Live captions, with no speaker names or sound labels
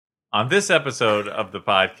On this episode of the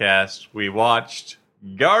podcast, we watched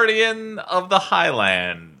Guardian of the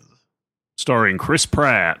Highlands. Starring Chris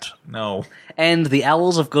Pratt. No. And the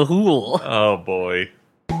Owls of Ga'Hoole. Oh, boy.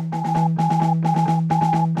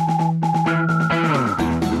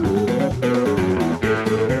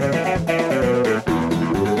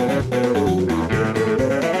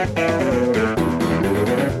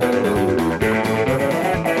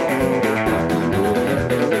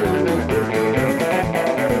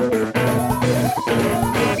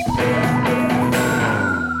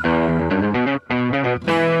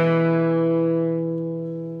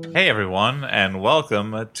 Hey everyone, and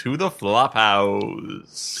welcome to the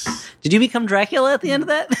Flophouse. Did you become Dracula at the end of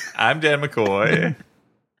that? I'm Dan McCoy.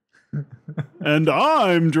 And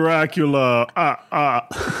I'm Dracula.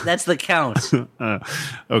 That's the count.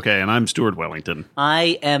 Okay, and I'm Stuart Wellington.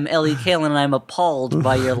 I am Ellie Kalin, and I'm appalled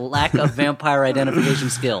by your lack of vampire identification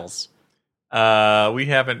skills. We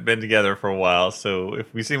haven't been together for a while, so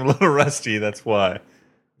if we seem a little rusty, that's why.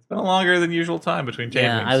 It's been a longer than usual time between tapings.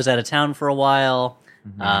 Yeah, I was out of town for a while.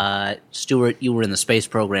 Stuart, you were in the space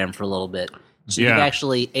program for a little bit. So you've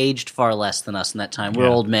actually aged far less than us in that time. We're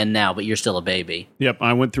old men now, but you're still a baby. Yep,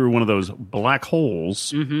 I went through one of those black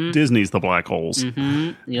holes. Disney's the black holes.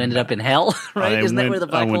 You ended up in hell, right? Isn't that where the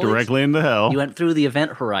black hole I went directly into hell. You went through the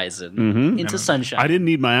event horizon into sunshine. I didn't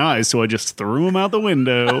need my eyes, so I just threw them out the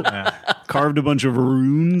window, carved a bunch of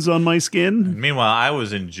runes on my skin. Meanwhile, I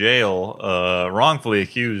was in jail, wrongfully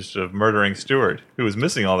accused of murdering Stuart, who was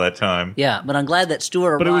missing all that time. Yeah, but I'm glad that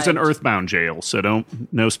Stuart arrived. But it was an earthbound jail, so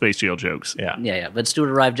no space jail jokes. Yeah. But Stuart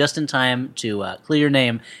arrived just in time to clear your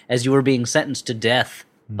name as you were being sentenced to death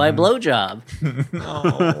by blowjob.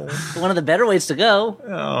 One of the better ways to go.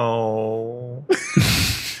 Oh.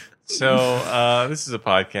 So, this is a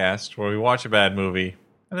podcast where we watch a bad movie,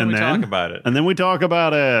 and then we talk about it. And then we talk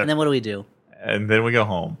about it. And then what do? And then we go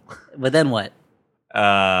home. But then what?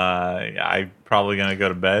 I'm probably going to go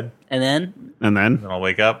to bed. And then? Then I'll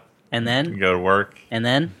wake up. And then? Go to work. And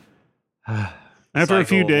then? After a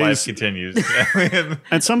few days, life continues.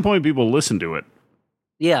 At some point, people listen to it.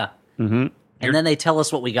 Yeah. Mm-hmm. And then they tell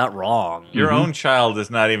us what we got wrong. Your own child is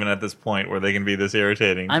not even at this point where they can be this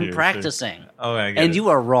irritating. I'm practicing. Oh, I get And it. you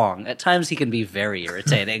are wrong. At times, he can be very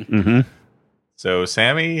irritating. So,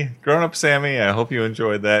 Sammy, grown-up Sammy, I hope you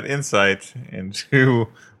enjoyed that insight into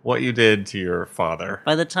what you did to your father.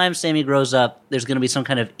 By the time Sammy grows up, there's going to be some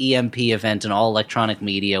kind of EMP event, and all electronic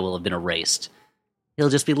media will have been erased. He'll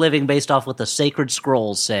just be living based off what the Sacred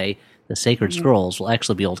Scrolls say. The Sacred Scrolls will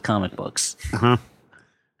actually be old comic books.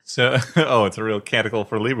 So, it's a real Canticle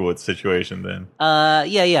for Leibowitz situation then.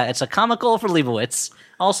 Yeah. It's a comical for Leibowitz.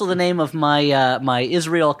 Also the name of my my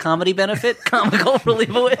Israel comedy benefit, Comical for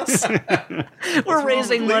Leibowitz. We're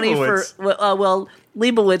raising money Leibowitz? for,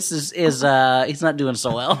 Leibowitz is he's not doing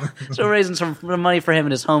so well. So we're raising some money for him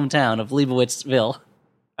in his hometown of Leibowitzville.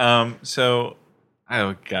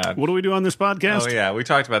 Oh, God. What do we do on this podcast? Oh, yeah, we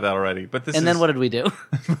talked about that already. But this then what did we do?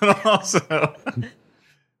 But also,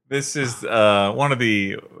 this is one of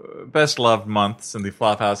the best-loved months in the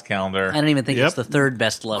Flophouse calendar. I don't even think it's the third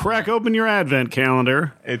best love. Crack open your advent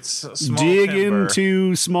calendar. It's small Dig timber.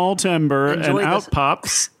 into small timber, Enjoy and out this.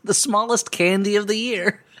 pops. The smallest candy of the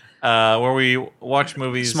year. Where we watch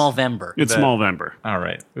movies. Smallvember. It's Smallvember. All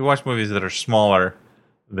right. We watch movies that are smaller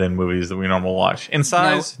than movies that we normally watch. In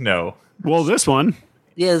size, no. Well, this one.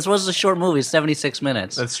 Yeah, this was a short movie, 76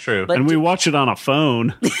 minutes. That's true. But And we watch it on a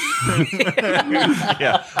phone.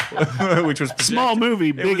 Yeah. Which was Small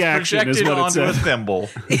movie, big action is what it onto a said. thimble.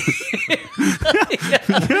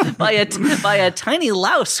 by a tiny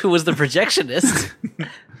louse who was the projectionist.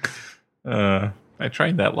 I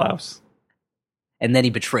trained that louse. And then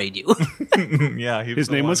he betrayed you. Yeah,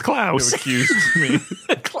 His name was Klaus. Who accused me.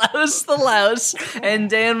 Klaus the Louse and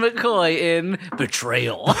Dan McCoy in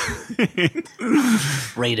Betrayal.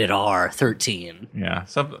 Rated R, 13. Yeah,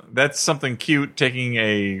 that's something cute, taking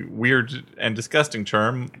a weird and disgusting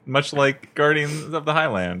term, much like Guardians of the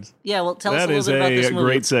Highlands. Yeah, well, tell us That a is little bit about this a movie.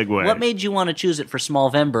 great segue. What made you want to choose it for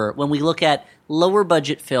Smallvember when we look at lower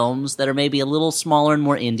budget films that are maybe a little smaller and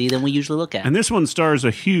more indie than we usually look at? And this one stars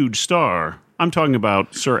a huge star. I'm talking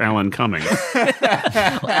about Sir Alan Cumming.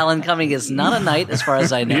 Well, Alan Cumming is not a knight, as far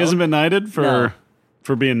as I know. He hasn't been knighted for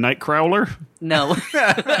being Nightcrawler. No.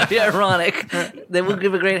 That'd be ironic. They would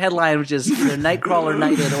give a great headline, which is either Nightcrawler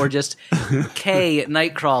Knighted or just K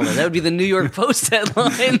Nightcrawler. That would be the New York Post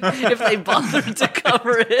headline if they bothered to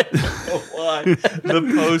cover it. Why?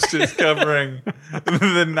 The Post is covering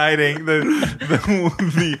the knighting,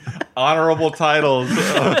 the honorable titles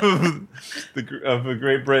of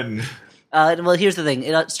Great Britain. Well, here's the thing.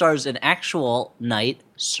 It stars an actual knight,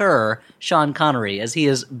 Sir Sean Connery, as he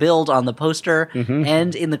is billed on the poster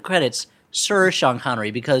and in the credits, Sir Sean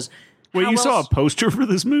Connery, because... Wait, you saw a poster for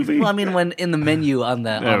this movie? Well, I mean, when in the menu on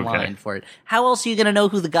the online for it. How else are you going to know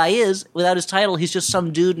who the guy is without his title? He's just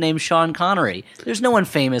some dude named Sean Connery. There's no one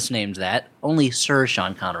famous named that. Only Sir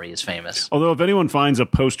Sean Connery is famous. Although, if anyone finds a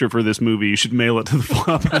poster for this movie, you should mail it to the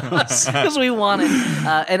Flophouse. Because we want it.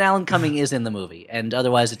 And Alan Cumming is in the movie, and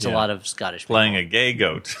otherwise it's a lot of Scottish people. Playing a gay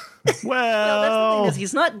goat. No, that's the thing is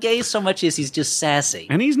he's not gay so much as he's just sassy.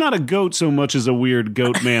 And he's not a goat so much as a weird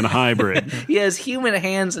goat-man hybrid. He has human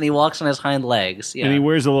hands and he walks on his hind legs. Yeah. And he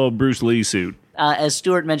wears a little Bruce Lee suit. As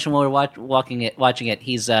Stuart mentioned while we were watching it,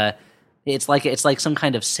 he's it's like some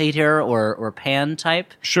kind of satyr or pan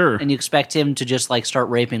type. Sure. And you expect him to just like start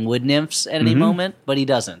raping wood nymphs at any moment, but he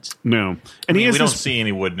doesn't. No. And we don't see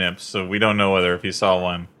any wood nymphs, so we don't know whether if he saw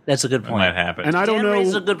one. That's a good point. That might happen. And I don't know.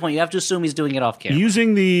 Raises a good point. You have to assume he's doing it off camera.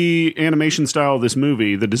 Using the animation style of this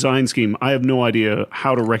movie, the design scheme, I have no idea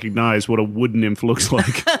how to recognize what a wood nymph looks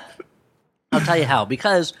like. I'll tell you how.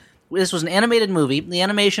 Because this was an animated movie. The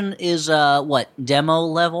animation is demo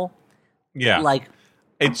level? Yeah. Like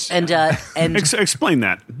it's and Explain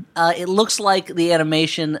that. it looks like the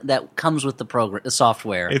animation that comes with the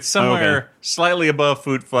software. It's somewhere slightly above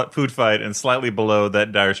Food Fight and slightly below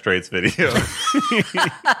that Dire Straits video.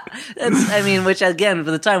 Which again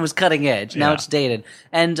for the time was cutting edge. Now it's dated,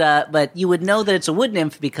 and but you would know that it's a wood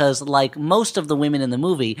nymph because, like most of the women in the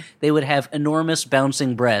movie, they would have enormous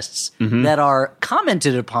bouncing breasts that are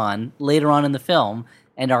commented upon later on in the film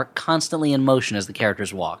and are constantly in motion as the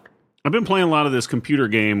characters walk. I've been playing a lot of this computer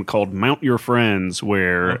game called Mount Your Friends,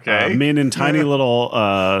 where men in tiny little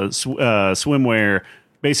swimwear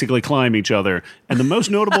basically climb each other. And the most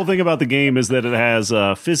notable thing about the game is that it has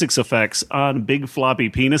physics effects on big floppy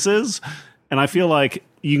penises. And I feel like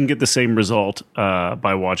you can get the same result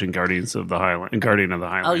by watching Guardian of the Highlands.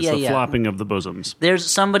 Oh, yeah, the flopping of the bosoms. There's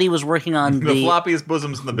somebody was working on the floppiest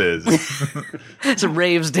bosoms in the biz. It's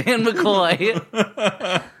raves Dan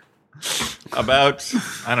McCoy. About,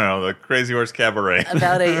 I don't know, the Crazy Horse Cabaret.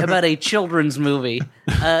 about a children's movie.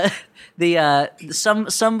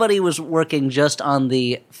 Somebody was working just on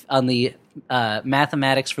the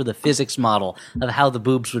mathematics for the physics model of how the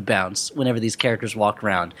boobs would bounce whenever these characters walked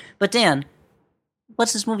around. But Dan,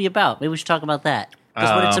 what's this movie about? Maybe we should talk about that.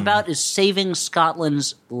 Because what it's about is saving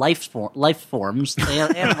Scotland's life forms. Life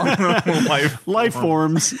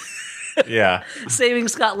forms. Yeah. Saving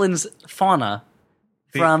Scotland's fauna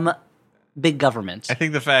from big government. I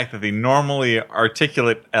think the fact that the normally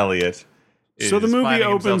articulate Elliot is so the movie finding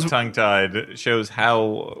opens himself tongue-tied shows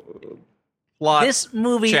how this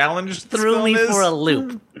movie challenged threw me is. for a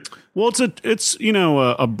loop. Well, it's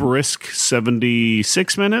a brisk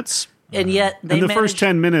 76 minutes. And yet they the first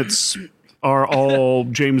 10 minutes are all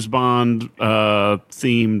James Bond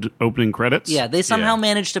themed opening credits. Yeah, they somehow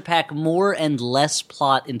managed to pack more and less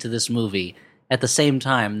plot into this movie at the same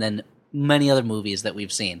time than many other movies that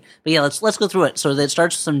we've seen. But yeah, let's go through it. So it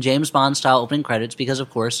starts with some James Bond style opening credits because, of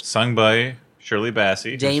course, sung by Shirley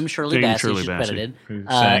Bassey, Dame Shirley Bassey, she's credited. Who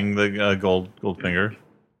sang the Goldfinger.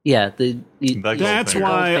 Yeah, that's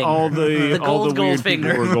why all the weird finger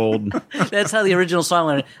people were gold. That's how the original song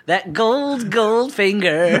went. That gold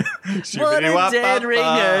finger. What a dead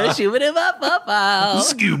ringer. Shoobity-bop-bop-bow.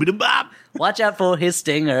 Scooby-Doo-bop. Watch out for his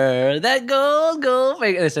stinger. That gold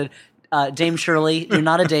finger. They said, Dame Shirley, you're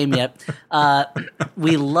not a dame yet.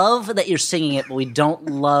 We love that you're singing it, but we don't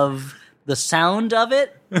love the sound of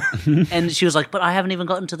it. And she was like, but I haven't even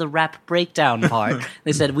gotten to the rap breakdown part.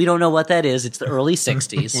 They said, we don't know what that is. It's the early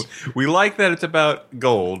 60s. We like that it's about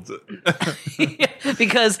gold.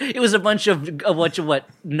 Because it was a bunch of what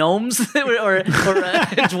gnomes that were, or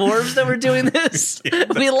dwarves that were doing this. Yeah.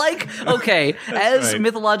 We like, as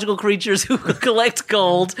mythological creatures who collect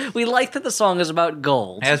gold, we like that the song is about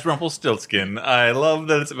gold. As Rumpelstiltskin, I love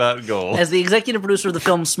that it's about gold. As the executive producer of the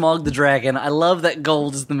film Smaug the Dragon, I love that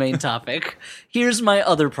gold is the main topic. Here's my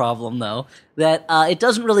other problem, though, that it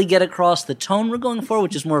doesn't really get across the tone we're going for,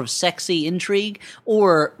 which is more of sexy intrigue,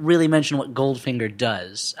 or really mention what Goldfinger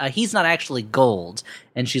does. He's not actually gold,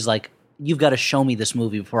 and she's like, you've got to show me this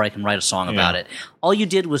movie before I can write a song about it. All you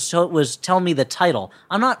did was tell me the title.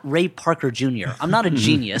 I'm not Ray Parker Jr. I'm not a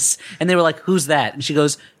genius. And they were like, who's that? And she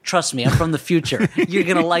goes, trust me, I'm from the future. You're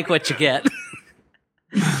going to like what you get.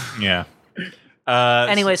 Yeah.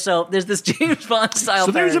 Anyway, so there's this James Bond style.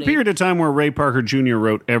 So there's parody. a period of time where Ray Parker Jr.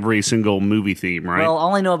 wrote every single movie theme, right? Well,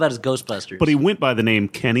 all I know about is Ghostbusters. But he went by the name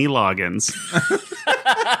Kenny Loggins.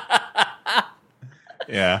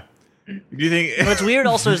 Yeah. Do you think What's weird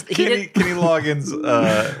also is he Kenny Loggins'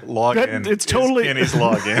 login? It's totally Kenny's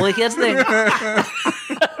login. Well, here's the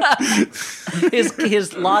thing.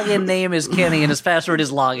 His login name is Kenny, and his password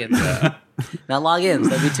is Loggins. Not logins.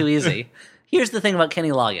 That'd be too easy. Here's the thing about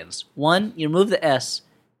Kenny Loggins. One, you remove the S,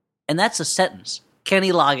 and that's a sentence.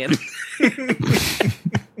 Kenny Loggins.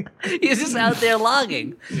 He's just out there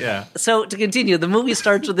logging. Yeah. So to continue, the movie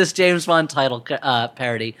starts with this James Bond title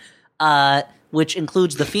parody, which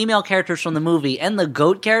includes the female characters from the movie and the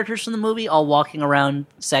goat characters from the movie all walking around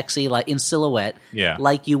sexy, like in silhouette,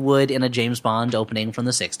 like you would in a James Bond opening from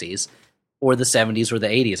the 60s or the 70s or the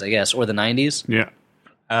 80s, I guess, or the 90s.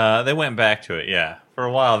 Yeah. They went back to it, yeah. For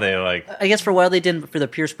a while, they I guess for a while they didn't, for the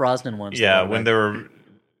Pierce Brosnan ones. Yeah, when they were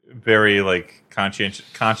very,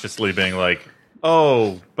 consciously being like,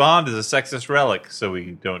 oh, Bond is a sexist relic, so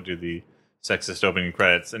we don't do the sexist opening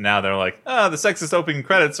credits. And now they're like, the sexist opening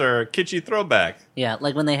credits are a kitschy throwback. Yeah,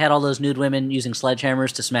 like when they had all those nude women using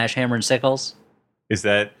sledgehammers to smash hammer and sickles. Is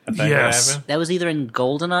that a thing that happened? That was either in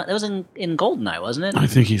GoldenEye. That was in GoldenEye, wasn't it? I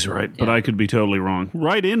think he's right, but I could be totally wrong.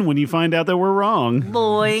 Write in when you find out that we're wrong.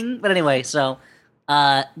 Boing. But anyway, so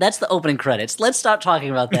that's the opening credits. Let's stop talking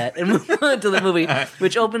about that and move on to the movie,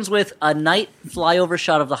 which opens with a night flyover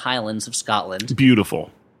shot of the Highlands of Scotland.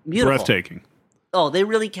 Beautiful. Breathtaking. Oh, they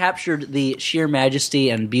really captured the sheer majesty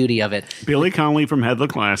and beauty of it. Billy Connolly from Head of the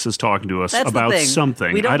Class is talking to us about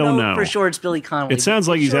something. We don't I don't know for sure it's Billy Connolly. It sounds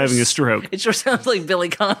like he's having a stroke. It sure sounds like Billy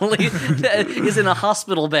Connolly is in a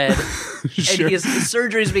hospital bed Sure. and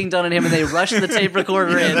surgery's being done on him, and they rush the tape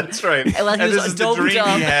recorder in. That's right. And this is the dream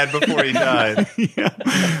he had before he died.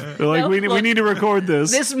 They're like, we need to record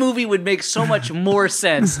this. This movie would make so much more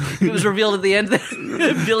sense if it was revealed at the end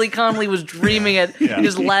that Billy Connolly was dreaming in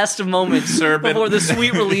his last moments before the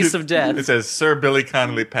sweet release of death. It says, Sir Billy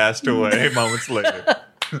Connolly passed away moments later.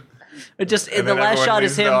 It just in the last shot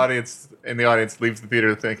is him. The audience leaves the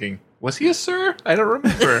theater thinking, was he a sir? I don't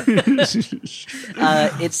remember. There's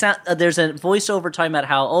a voiceover talking about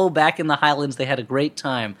how, back in the Highlands they had a great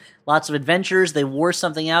time. Lots of adventures. They wore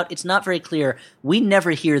something out. It's not very clear. We never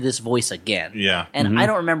hear this voice again. Yeah. And I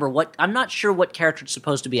don't remember I'm not sure what character it's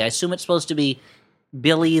supposed to be. I assume it's supposed to be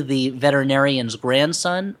Billy, the veterinarian's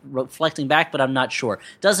grandson, reflecting back, but I'm not sure.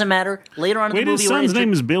 Doesn't matter. Later on in the movie... his son's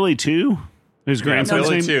name is Billy, too? His grandson's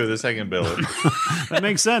Billy name? too, the second Billy. That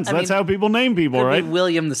makes sense. That's how people name people, right?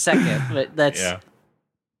 William the Second, but that's... Yeah.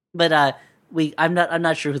 But I'm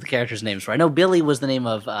not sure who the character's names were. I know Billy was the name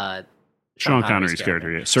of Sean Connery's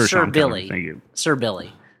character. Yeah. Sir Sean Billy. Connery. Thank you. Sir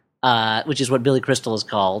Billy, which is what Billy Crystal is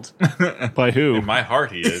called. By who? In my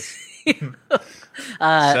heart, he is.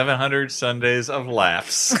 700 Sundays of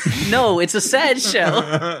Laughs. No, it's a sad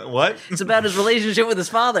show. What? It's about his relationship with his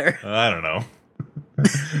father. I don't know.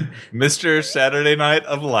 Mr. Saturday Night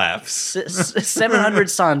of Laughs. 700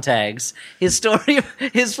 Sontags. His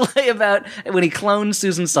play about when he cloned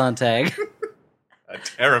Susan Sontag. A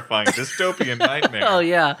terrifying dystopian nightmare. Oh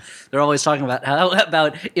yeah, they're always talking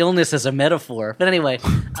about illness as a metaphor. But anyway,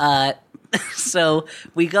 so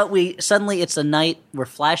suddenly it's a night. We're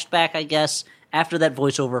flashed back, I guess. After that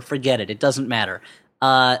voiceover, forget it. It doesn't matter.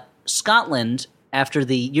 Scotland, after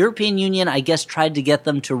the European Union, I guess, tried to get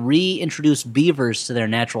them to reintroduce beavers to their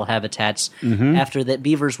natural habitats after that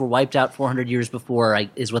beavers were wiped out 400 years before,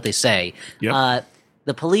 is what they say. Yep.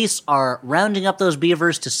 The police are rounding up those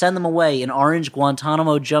beavers to send them away in orange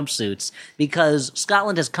Guantanamo jumpsuits because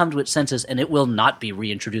Scotland has come to its senses and it will not be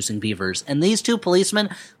reintroducing beavers. And these two policemen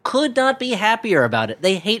could not be happier about it.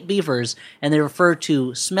 They hate beavers, and they refer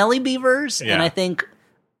to smelly beavers and I think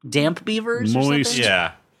damp beavers or Moist. something.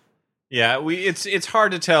 Yeah. Yeah, it's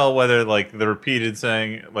hard to tell whether the repeated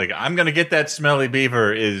saying I'm going to get that smelly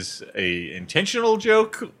beaver is a intentional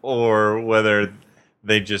joke or whether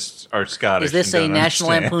they just are Scottish. Is this and a don't National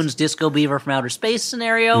understand. Lampoon's Disco Beaver from Outer Space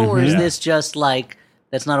scenario, or is this just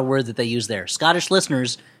that's not a word that they use there? Scottish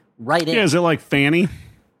listeners, write in. Yeah, is it like fanny?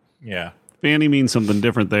 Yeah. Fanny means something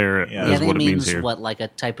different there. Yeah, Is I think what it it means means here. what, like a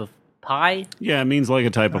type of pie? Yeah, it means like a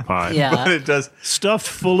type of pie. Yeah. But it does. Stuffed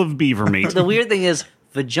full of beaver meat. The weird thing is,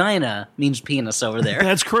 vagina means penis over there,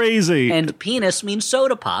 That's crazy. and penis means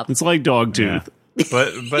soda pop. It's like dog tooth.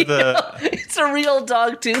 But the It's a real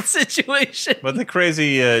dog tooth situation. but the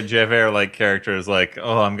crazy Javert character is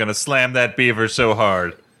I'm gonna slam that beaver so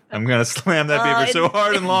hard. I'm gonna slam that beaver so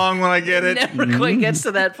hard and long when I get it. Never quite gets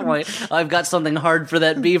to that point. I've got something hard for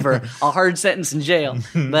that beaver. A hard sentence in jail.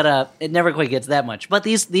 But it never quite gets that much. But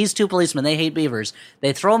these two policemen, they hate beavers.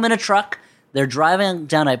 They throw them in a truck. They're driving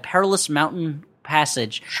down a perilous mountain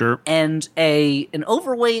passage. Sure. And an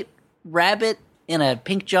overweight rabbit in a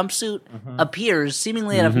pink jumpsuit appears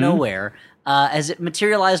seemingly out of nowhere. as it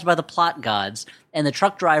materialized by the plot gods, and the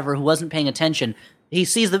truck driver who wasn't paying attention, he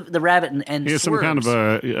sees the rabbit and He has some kind of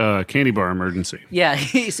a candy bar emergency. Yeah,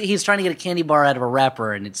 he's trying to get a candy bar out of a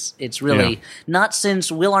wrapper, and it's really not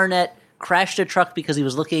since Will Arnett crashed a truck because he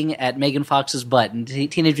was looking at Megan Fox's butt in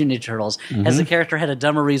Teenage Mutant Ninja Turtles, as the character had a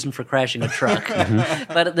dumber reason for crashing a truck.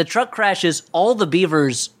 But the truck crashes, all the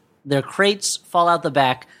beavers, their crates fall out the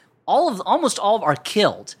back, almost all are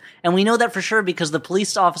killed. And we know that for sure because the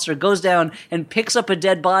police officer goes down and picks up a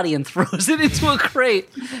dead body and throws it into a crate.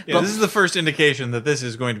 Yeah, this is the first indication that this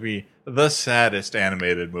is going to be the saddest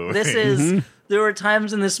animated movie. This is... There were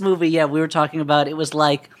times in this movie, we were talking about, it was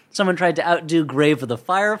like someone tried to outdo Grave of the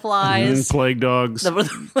Fireflies. Plague Dogs. The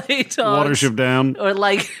Plague Dogs. Watership Down. Or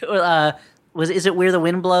is it Where the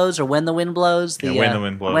Wind Blows or When the Wind Blows? When the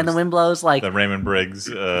Wind Blows. When the Wind Blows, like... The Raymond Briggs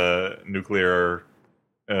nuclear...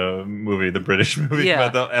 movie, the British movie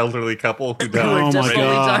about the elderly couple who died. Oh my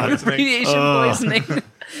God. Of radiation poisoning.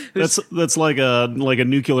 That's like a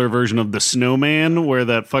nuclear version of The Snowman, where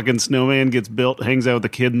that fucking snowman gets built, hangs out with the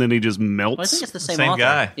kid, and then he just melts. Well, I think it's the same Same author.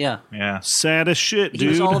 guy. Yeah. Sad as shit, dude. He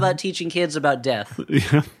was all about teaching kids about death.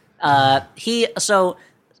 Yeah. So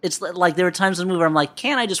it's like there were times in the movie where I'm like,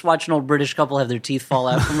 can't I just watch an old British couple have their teeth fall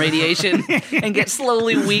out from radiation and get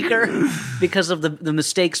slowly weaker because of the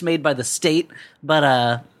mistakes made by the state? But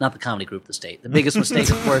not the comedy group, the state. The biggest mistake,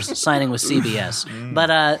 of course, signing with CBS.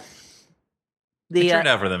 But it turned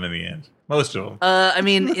out for them in the end. Most of them. I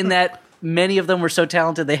mean, in that many of them were so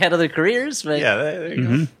talented they had other careers. But Yeah, there you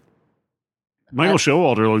go. Michael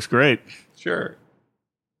Showalter looks great. Sure.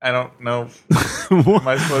 I don't know. Am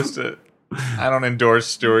I supposed to... I don't endorse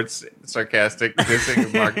Stewart's sarcastic dissing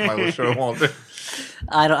of Michael Showalter.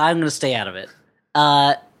 I'm going to stay out of it.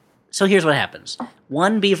 So here's what happens.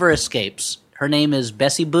 One beaver escapes. Her name is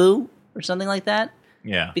Bessie Boo or something like that.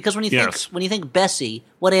 Yeah. Because when you think Bessie,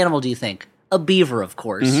 what animal do you think? A beaver, of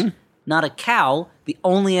course. Not a cow, the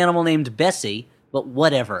only animal named Bessie, but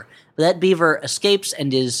whatever. That beaver escapes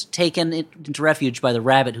and is taken into refuge by the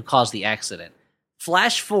rabbit who caused the accident.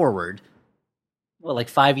 Flash forward, like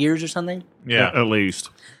 5 years or something? Yeah. At least.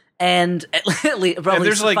 And probably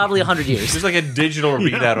 100 years. There's like a digital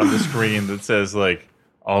readout on the screen that says like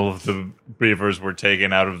all of the beavers were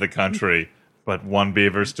taken out of the country, but one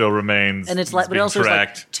beaver still remains. And it's like, but it also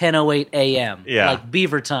tracked. is like 10:08 a.m. Yeah, like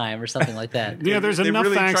beaver time or something like that. Yeah, there's enough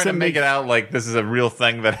really facts trying that to make it out like this is a real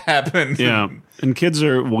thing that happened. Yeah, and kids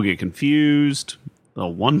will get confused.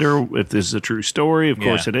 They'll wonder if this is a true story. Of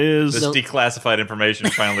course it is. This declassified information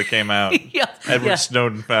finally came out. Edward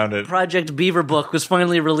Snowden found it. Project Beaver Book was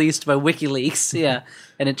finally released by WikiLeaks. Yeah,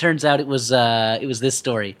 and it turns out it was this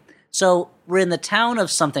story. So we're in the town of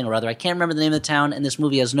something or other. I can't remember the name of the town, and this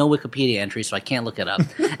movie has no Wikipedia entry, so I can't look it up.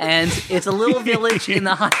 And it's a little village in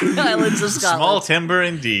the Highlands of Scotland. Small timber,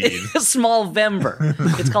 indeed. Small Vember.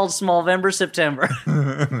 It's called Small Vember September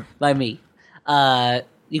by me.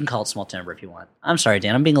 You can call it Small Timber if you want. I'm sorry,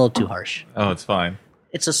 Dan. I'm being a little too harsh. Oh, it's fine.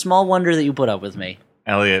 It's a small wonder that you put up with me.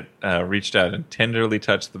 Elliot reached out and tenderly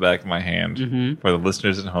touched the back of my hand for the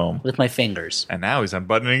listeners at home. With my fingers. And now he's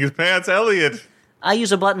unbuttoning his pants. Elliot! I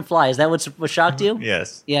use a button fly. Is that what shocked you?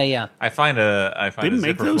 Yes. Yeah. I find a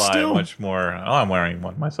zipper fly still? much more... Oh, I'm wearing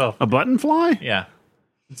one myself. A button fly? Yeah.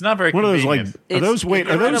 It's not very What are those convenient. like? Are those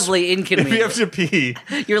incredibly inconvenient. If you have to pee,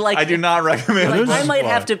 you're like, I do not recommend like, it. I might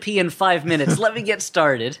have to pee in 5 minutes. Let me get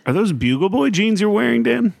started. Are those Bugle Boy jeans you're wearing,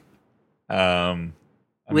 Dan?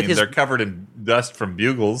 They're covered in dust from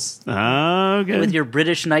bugles. Okay. With your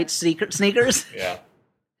British Knight sneakers? Yeah.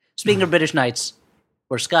 Speaking of British Knights,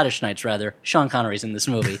 or Scottish Knights, rather, Sean Connery's in this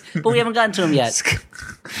movie. But we haven't gotten to him yet.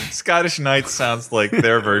 Scottish Knights sounds like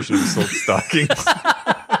their version of silk stockings.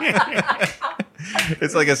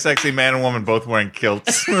 It's like a sexy man and woman both wearing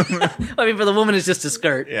kilts. I mean, for the woman, it's just a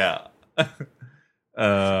skirt. Yeah.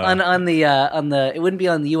 On the it wouldn't be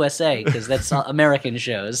on the USA because that's American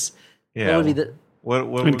shows. Yeah. What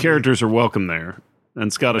would be and characters are welcome there.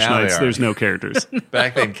 And Scottish Now they Knights, are. there's no characters.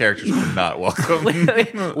 Back then, characters were not welcome. we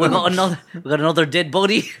got another dead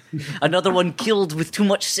body, another one killed with too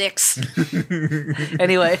much sex.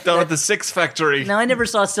 Anyway, Down at the Six Factory. now I never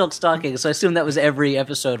saw Silk Stockings, so I assume that was every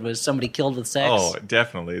episode was somebody killed with sex. Oh,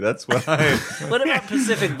 definitely. That's what I. What about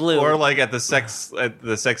Pacific Blue? Or like at the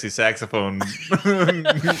sexy saxophone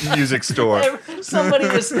music store. Somebody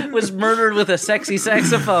was murdered with a sexy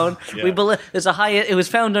saxophone. Yeah. We believe there's a high. It was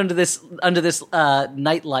found under this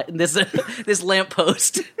night light. This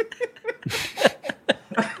lamppost.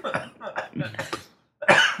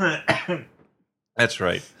 That's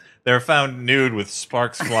right. They were found nude with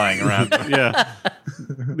sparks flying around them. Yeah.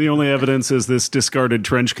 The only evidence is this discarded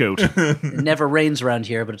trench coat. It never rains around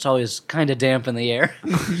here, but it's always kind of damp in the air.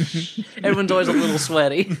 Everyone's always a little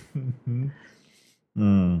sweaty.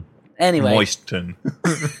 Anyway. Moisten.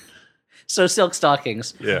 So Silk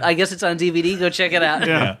Stockings. Yeah. I guess it's on DVD. Go check it out.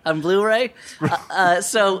 Yeah. On Blu-ray.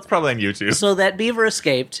 So It's probably on YouTube. So that beaver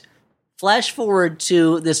escaped. Flash forward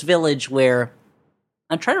to this village where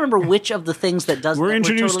I'm trying to remember which of the things that does. We're that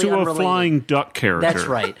introduced totally to a unrelated. flying duck character. That's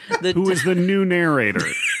right. Who is the new narrator?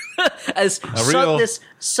 This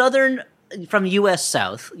southern from U.S.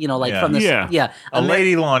 South, like from this, a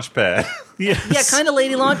lady launch pad. Yes. yeah, kind of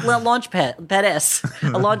lady launch pad-ess,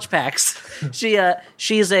 a launch packs.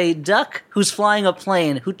 She's a duck who's flying a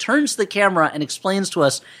plane who turns to the camera and explains to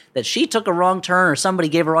us that she took a wrong turn or somebody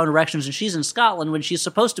gave her wrong directions and she's in Scotland when she's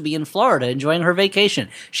supposed to be in Florida enjoying her vacation.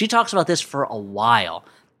 She talks about this for a while.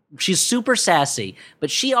 She's super sassy, but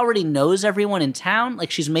she already knows everyone in town. Like,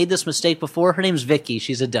 she's made this mistake before. Her name's Vicky.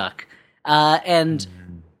 She's a duck. And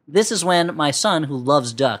this is when my son, who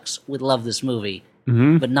loves ducks, would love this movie,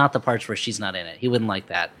 but not the parts where she's not in it. He wouldn't like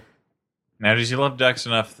that. Now, does he love ducks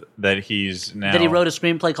enough that he's now... That he wrote a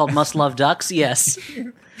screenplay called Must Love Ducks? Yes.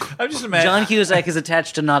 I'm just imagining... John Cusack is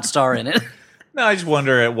attached to not star in it. No, I just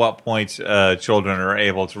wonder at what point children are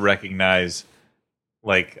able to recognize,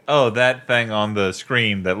 like, oh, that thing on the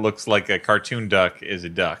screen that looks like a cartoon duck is a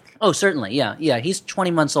duck. Oh, certainly, yeah. He's 20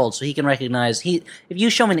 months old, so he can recognize... If you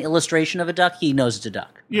show him an illustration of a duck, he knows it's a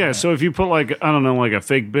duck. Yeah, so if you put a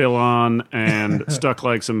fake bill on and stuck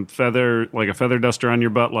a feather duster on your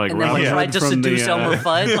butt, like And then Robin Hood tried to from seduce Elmer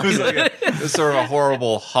Fudd. It's sort of a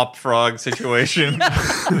horrible hop frog situation.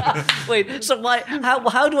 Wait, so why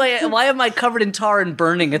am I covered in tar and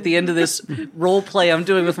burning at the end of this role play I'm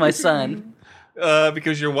doing with my son?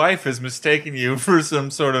 Because your wife has mistaken you for some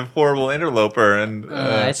sort of horrible interloper, and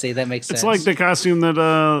I see, that makes sense. It's like the costume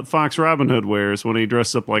that Fox Robin Hood wears when he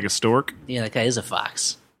dresses up like a stork. Yeah, that guy is a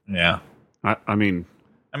fox. yeah. I mean,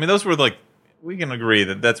 those were like, we can agree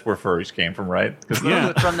that that's where furries came from, right? Because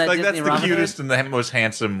Yeah. From that Disney that's the Robin Hood? cutest and the most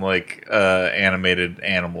handsome animated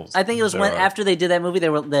animals. I think it was there when are. after they did that movie,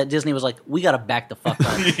 that Disney was like, "We got to back the fuck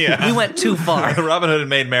up. Yeah. We went too far." Robin Hood and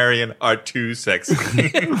Maid Marian are too sexy.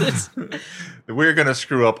 We're gonna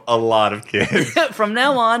screw up a lot of kids. From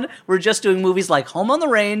now on, we're just doing movies like Home on the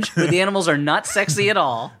Range, where the animals are not sexy at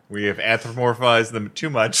all. We have anthropomorphized them too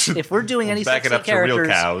much. If we're doing any Back it sexy up to real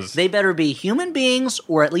characters, cows. they better be human beings,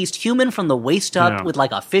 or at least human from the waist up, Yeah. with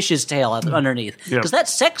like a fish's tail underneath. Yeah. Because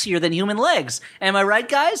that's sexier than human legs. Am I right,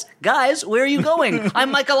 guys? Guys, where are you going?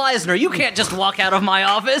 I'm Michael Eisner. You can't just walk out of my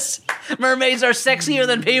office. Mermaids are sexier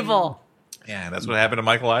than people. Yeah, that's what happened to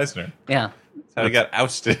Michael Eisner. Yeah. That's how he got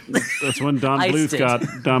ousted. that's when Don Iced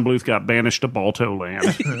Bluth got banished to Balto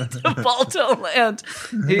Land. Balto Land.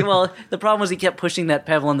 The problem was he kept pushing that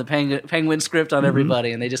Pebble and the Penguin script on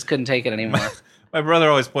everybody, and they just couldn't take it anymore. My brother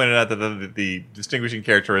always pointed out that the distinguishing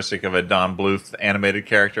characteristic of a Don Bluth animated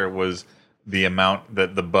character was the amount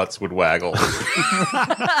that the butts would waggle.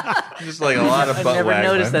 Just like a lot of I've butt never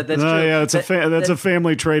waggling. noticed that. That's Oh true. yeah, that's a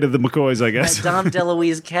family trait of the McCoys, I guess. Dom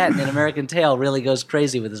DeLuise cat in An American Tail really goes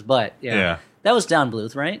crazy with his butt. Yeah. That was Don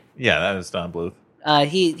Bluth, right? Yeah, that is Don Bluth.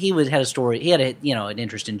 He had a story. He had an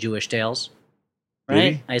interest in Jewish tales, Did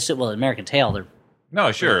right? he? I assume. Well, American Tale. They're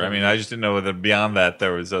No, sure. I mean, I just didn't know whether beyond that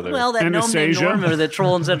there was other. that gnome named Anastasia. Norm or the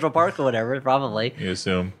troll in Central Park or whatever, probably. you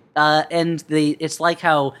assume. And it's like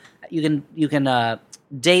how you can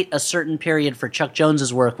date a certain period for Chuck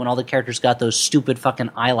Jones's work when all the characters got those stupid fucking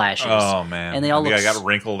eyelashes. Oh man, And they all I look. got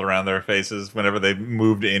wrinkled around their faces whenever they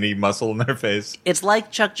moved any muscle in their face. It's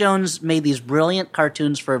like Chuck Jones made these brilliant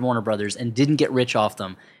cartoons for Warner Brothers and didn't get rich off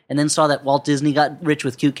them. And then saw that Walt Disney got rich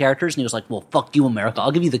with cute characters, and he was like, well, fuck you, America.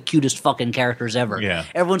 I'll give you the cutest fucking characters ever. Yeah.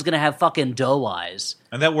 Everyone's going to have fucking doe eyes.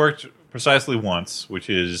 And that worked precisely once, which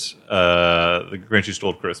is The Grinch Who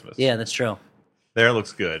Stole Christmas. Yeah, that's true. There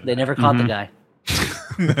looks good. They never caught the guy.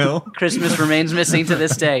 No? Christmas remains missing to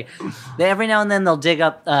this day. Every now and then they'll dig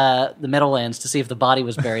up the Meadowlands to see if the body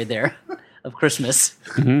was buried there of Christmas.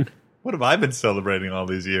 What have I been celebrating all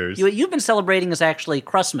these years? What you've been celebrating is actually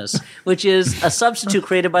Christmas, which is a substitute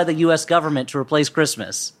created by the U.S. government to replace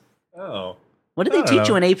Christmas. Oh. What did they teach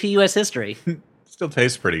you in AP U.S. history? Still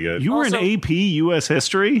tastes pretty good. You were Also- in AP U.S.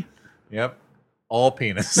 history? Yep. All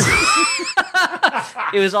penis.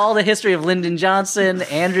 It was all the history of Lyndon Johnson,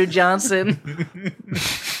 Andrew Johnson,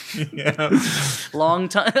 Yeah.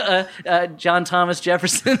 John Thomas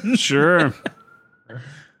Jefferson, Sure.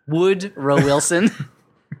 Woodrow Wilson,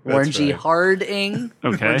 Warren G. right. Harding,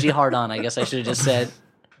 Okay. Warren G. Hardon, I guess I should have just said.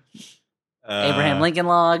 Abraham Lincoln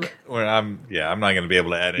Log. Well, I'm not going to be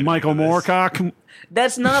able to add anything Michael to this. Moorcock.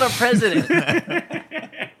 That's not a president.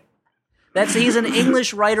 He's an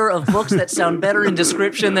English writer of books that sound better in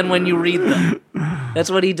description than when you read them. That's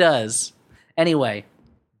what he does. Anyway.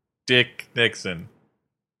 Dick Nixon.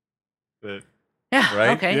 But, yeah,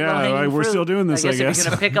 right? okay. Yeah, we're still doing this, I guess. If you're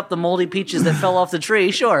going to pick up the moldy peaches that fell off the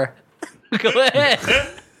tree, sure. Go ahead.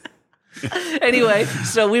 Anyway,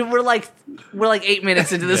 so we're like 8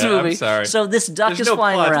 minutes into this movie. I'm sorry. So this duck is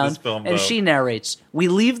flying around, and she narrates. We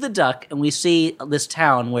leave the duck, and we see this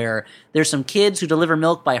town where there's some kids who deliver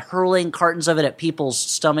milk by hurling cartons of it at people's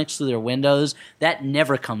stomachs through their windows. That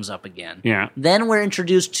never comes up again. Yeah. Then we're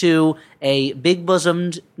introduced to a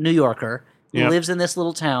big-bosomed New Yorker who lives in this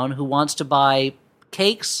little town who wants to buy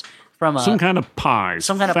cakes from some kind of pies,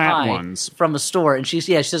 some kind of fat pie ones from a store, and she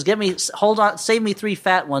says, save me 3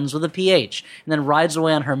 fat ones with a PH, and then rides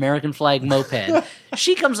away on her American flag moped.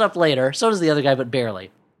 She comes up later, so does the other guy, but barely.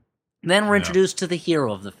 Then we're introduced to the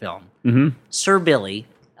hero of the film, Sir Billy,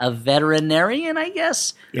 a veterinarian, I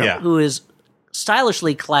guess, who is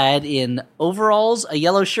stylishly clad in overalls, a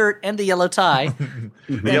yellow shirt, and a yellow tie.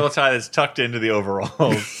 The yellow tie is tucked into the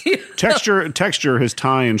overalls. texture, his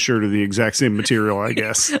tie and shirt are the exact same material, I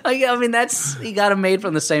guess. I mean, he got them made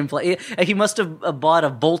from the same place. He must have bought a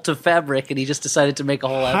bolt of fabric, and he just decided to make a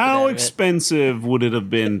whole outfit out How of it. expensive would it have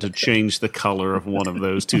been to change the color of one of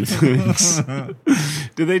those two things?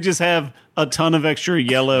 Do they just have a ton of extra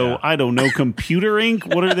yellow, I don't know, computer ink?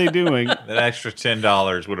 What are they doing? That extra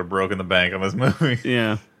 $10 would have broken the bank on this movie.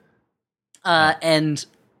 Yeah. And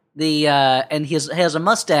he has a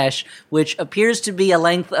mustache which appears to be a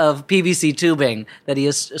length of PVC tubing that he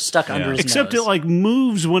has stuck under his Except nose. it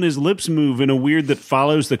moves when his lips move in a weird that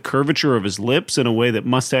follows the curvature of his lips in a way that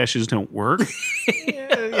mustaches don't work.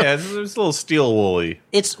 Yeah, it's a little steel woolly.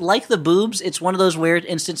 It's like the boobs. It's one of those weird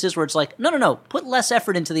instances where it's like, no, put less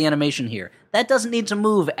effort into the animation here. That doesn't need to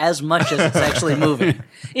move as much as it's actually moving.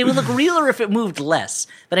 It would look realer if it moved less.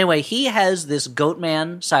 But anyway, he has this goat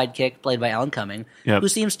man sidekick, played by Alan Cumming, who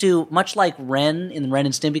seems to, much like Ren in the Ren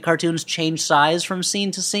and Stimpy cartoons, change size from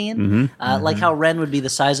scene to scene. Like how Ren would be the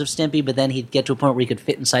size of Stimpy, but then he'd get to a point where he could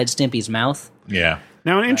fit inside Stimpy's mouth. Yeah.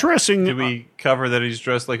 Now, an interesting... Did we cover that he's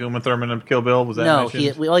dressed like Uma Thurman in Kill Bill? Was that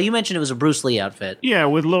mentioned? Well, you mentioned it was a Bruce Lee outfit. Yeah,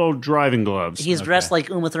 with little driving gloves. He's dressed like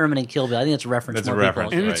Uma Thurman in Kill Bill. I think that's a reference. That's more a reference.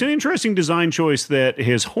 people. And it's an interesting design choice that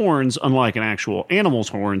his horns, unlike an actual animal's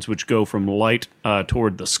horns, which go from light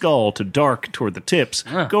toward the skull to dark toward the tips,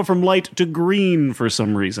 go from light to green for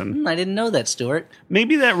some reason. I didn't know that, Stuart.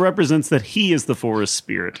 Maybe that represents that he is the forest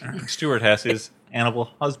spirit. Stuart has his animal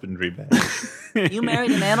husbandry bag. You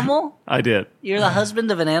married an animal? I did. You're the husband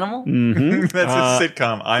of an animal? That's a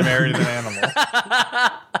sitcom. I married an animal.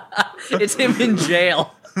 It's him in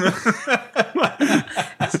jail.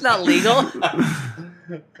 It's not legal.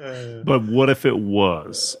 But what if it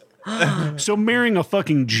was? So marrying a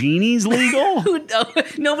fucking genie's legal?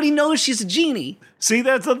 Nobody knows she's a genie. See,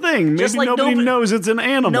 that's the thing. Maybe like nobody knows it's an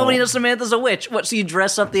animal. Nobody knows Samantha's a witch. What, so you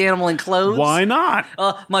dress up the animal in clothes? Why not?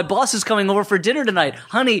 My boss is coming over for dinner tonight.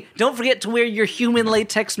 Honey, don't forget to wear your human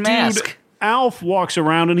latex mask. Dude, Alf walks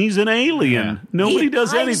around and he's an alien. Yeah. Nobody He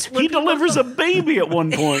does hides anything. when He people delivers a come. baby at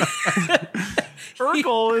one point.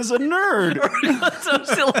 Urkel is a nerd. So I'm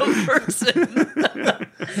still a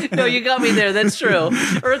person. No, you got me there. That's true.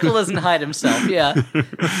 Urkel doesn't hide himself. Yeah.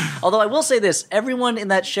 Although I will say this: everyone in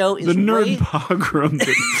that show is The nerd pogrom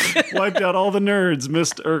that wiped out all the nerds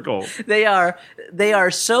missed Urkel. They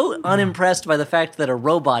are so unimpressed by the fact that a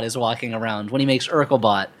robot is walking around when he makes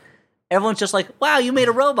Urkelbot. Everyone's just like, "Wow, you made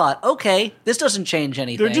a robot. Okay, this doesn't change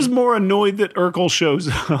anything." They're just more annoyed that Urkel shows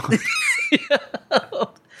up.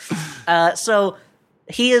 So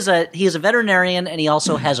he is a veterinarian, and he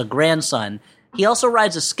also has a grandson. He also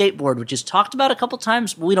rides a skateboard, which is talked about a couple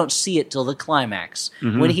times, but we don't see it till the climax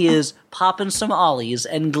when he is popping some ollies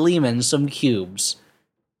and gleaming some cubes.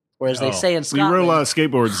 Or as they say in We Scotland, rode a lot of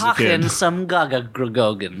skateboards as a hocking kid. some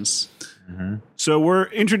gaga-grogans. So we're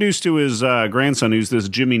introduced to his grandson, who's this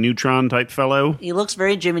Jimmy Neutron type fellow. He looks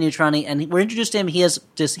very Jimmy Neutron-y, and we're introduced to him. He's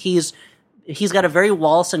got a very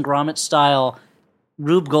Wallace and Gromit style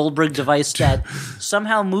Rube Goldberg device that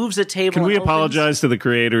somehow moves a table. Can we and opens. apologize to the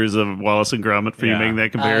creators of Wallace and Gromit for you making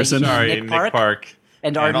that comparison? yeah. Sorry, Nick Nick Park.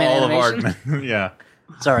 And Aardman all of Animation? Aardman. Yeah.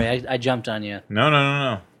 Sorry, I jumped on you.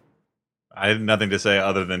 No. I had nothing to say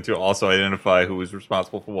other than to also identify who was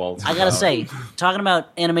responsible for Wallace. I gotta say, talking about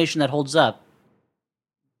animation that holds up,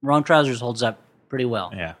 Wrong Trousers holds up pretty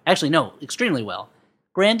well. Yeah. Actually, no, extremely well.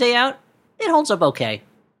 Grand Day Out, it holds up okay.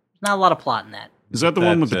 Not a lot of plot in that. Is that the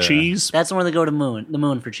one with the cheese? That's the one they go to the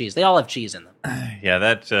moon for cheese. They all have cheese in them. Yeah,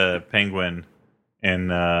 that penguin in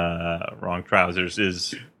Wrong Trousers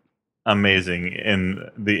is amazing.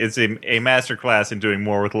 It's a master class in doing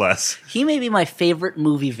more with less. He may be my favorite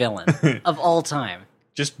movie villain of all time.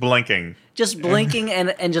 Just blinking. Just blinking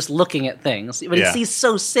and just looking at things. But he's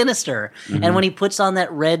so sinister. Mm-hmm. And when he puts on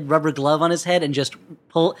that red rubber glove on his head and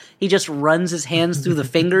he just runs his hands through the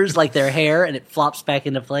fingers like their hair and it flops back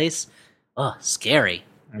into place. Oh, scary.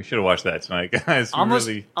 We should have watched that tonight, guys.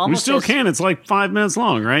 We still can. It's like 5 minutes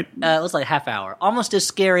long, right? It was like half hour. Almost as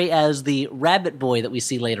scary as the rabbit boy that we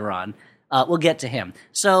see later on. We'll get to him.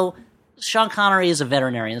 So Sean Connery is a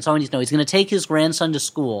veterinarian. That's all we need to know. He's going to take his grandson to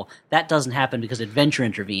school. That doesn't happen because adventure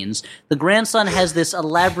intervenes. The grandson has this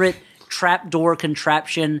elaborate trapdoor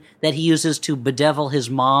contraption that he uses to bedevil his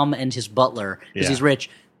mom and his butler because he's rich.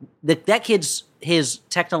 That kid's his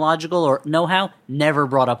technological or know-how never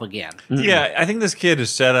brought up again. Yeah, I think this kid is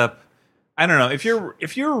set up. I don't know if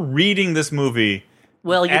you're reading this movie.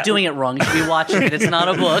 Well, you're doing it wrong. You should be watching it. It's not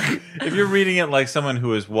a book. If you're reading it like someone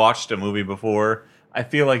who has watched a movie before, I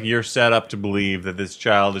feel like you're set up to believe that this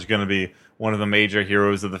child is going to be one of the major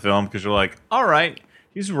heroes of the film because you're like, all right,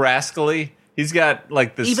 he's rascally. He's got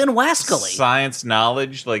like this even wascally science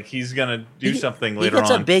knowledge. Like he's going to do something later on. He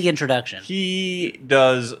gets a big introduction. He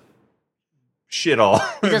does shit all.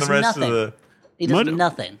 He does the rest nothing. Of the He does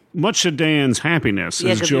nothing. Much to Dan's happiness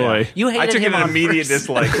is joy. You hated I took him an on immediate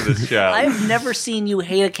dislike to this child. I've never seen you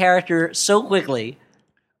hate a character so quickly.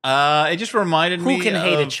 It just reminded me Who can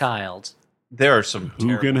hate a child? There are some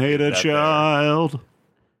Who can hate a child?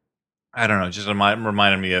 I don't know. Just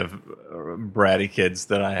reminded me of bratty kids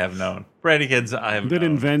that I have known. Bratty kids I have known. That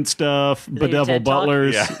invent stuff, bedevil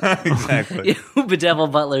butlers. Yeah, exactly. Bedevil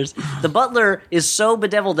butlers. The butler is so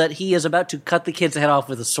bedeviled that he is about to cut the kid's head off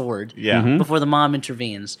with a sword before the mom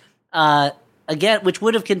intervenes. Again, which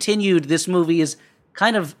would have continued, this movie is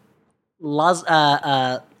kind of, what's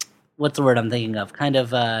the word I'm thinking of? Kind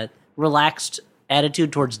of relaxed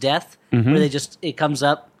attitude towards death, where it comes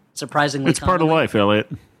up surprisingly It's part of life, Elliot.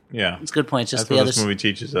 Yeah. It's a good point. It's just That's what this movie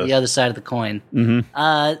teaches us. The other side of the coin.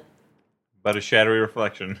 But a shadowy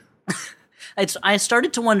reflection. I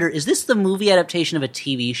started to wonder, is this the movie adaptation of a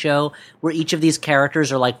TV show where each of these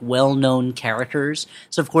characters are like well-known characters?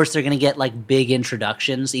 So, of course, they're going to get like big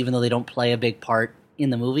introductions, even though they don't play a big part in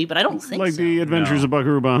the movie. But I don't think like so. The Adventures of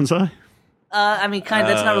Buckaroo Banzai? I mean,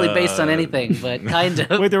 that's not really based on anything, but kind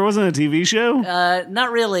of. Wait, there wasn't a TV show?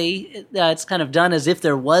 Not really. It's kind of done as if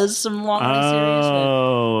there was some long series.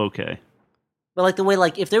 Oh, okay. But like the way,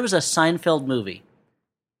 like, if there was a Seinfeld movie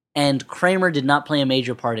and Kramer did not play a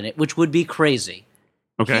major part in it, which would be crazy.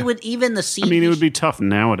 Okay. He would even the scene. I mean, it would be tough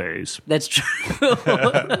nowadays. That's true.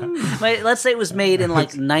 Let's say it was made in like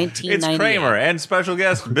 1998. It's Kramer and special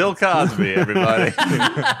guest Bill Cosby, everybody.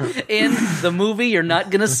 In the movie you're not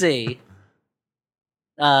going to see.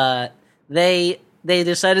 They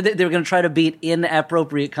decided that they were going to try to beat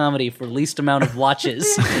inappropriate comedy for least amount of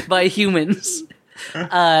watches by humans.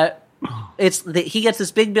 He gets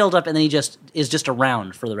this big build up and then he is just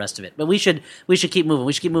around for the rest of it. But we should keep moving.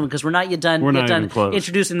 We should keep moving because we're not yet done. We're not even close.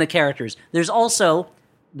 Introducing the characters. There's also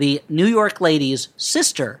the New York lady's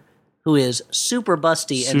sister, who is super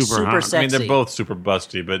busty and super hot. sexy. I mean, they're both super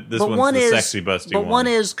busty, but this one's the sexy busty one. But one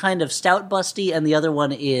is kind of stout busty, and the other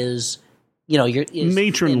one is,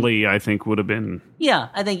 matronly. I think would have been. Yeah,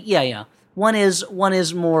 I think yeah. One is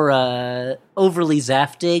more overly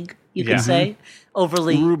Zaftig, you could say.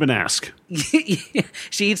 Overly Rubenesque.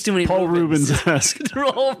 She eats too many Paul Rubens-esque.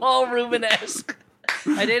 Paul Rubens-esque.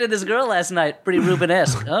 I dated this girl last night. Pretty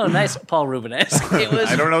Rubenesque. Oh, nice, Paul Rubenesque. It was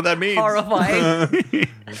I don't know what that means. Horrifying.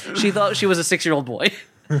 She thought she was a 6-year-old boy.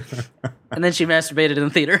 And then she masturbated in the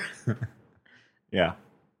theater. Yeah.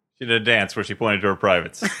 She did a dance where she pointed to her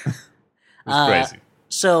privates. It was crazy.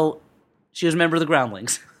 So she was a member of the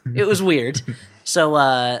Groundlings. It was weird.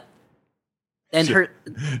 So,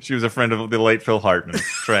 she was a friend of the late Phil Hartman.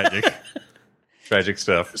 Tragic. Tragic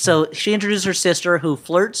stuff. So she introduces her sister, who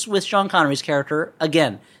flirts with Sean Connery's character.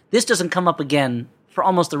 Again, this doesn't come up again for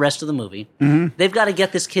almost the rest of the movie. Mm-hmm. They've got to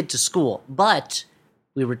get this kid to school. But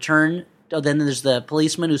we return. Oh, then there's the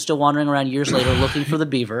policeman who's still wandering around years later looking for the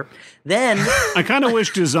beaver. Then I kind of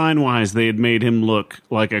wish design-wise they had made him look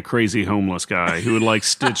like a crazy homeless guy who had like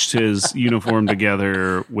stitched his uniform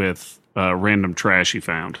together with random trash he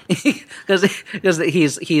found. Because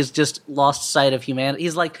he's just lost sight of humanity.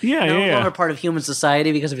 He's like no longer part of human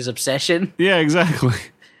society because of his obsession. Yeah, exactly.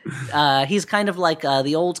 He's kind of like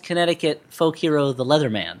the old Connecticut folk hero, the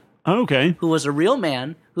Leatherman. Okay. Who was a real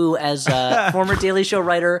man who, as former Daily Show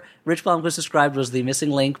writer Rich Blomquist described, was the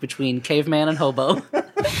missing link between caveman and hobo.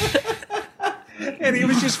 And he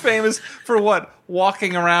was just famous for what?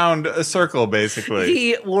 Walking around a circle, basically.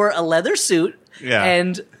 He wore a leather suit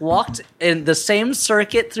and walked in the same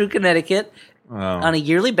circuit through Connecticut on a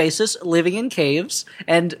yearly basis, living in caves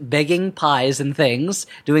and begging pies and things,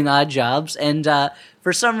 doing odd jobs. And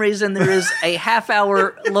for some reason, there is a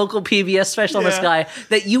half-hour local PBS special on this guy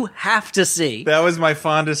that you have to see. That was my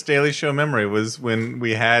fondest Daily Show memory, was when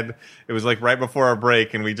it was like right before our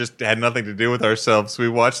break, and we just had nothing to do with ourselves. So we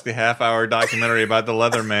watched the half-hour documentary about the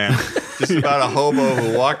Leather Man, just about a hobo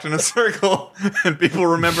who walked in a circle, and people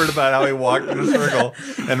remembered about how he walked in a circle.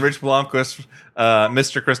 And Rich Blomquist,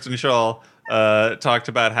 Mr. Kristen Schaal, talked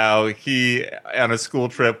about how he, on a school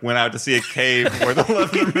trip, went out to see a cave where the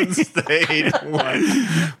Leatherman stayed.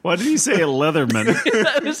 Why did he say a Leatherman?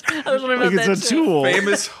 I was wondering about Like that it's a too. tool.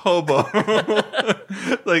 Famous hobo.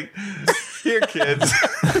 Like, here, kids,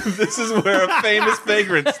 this is where a famous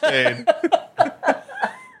vagrant stayed.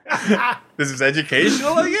 This is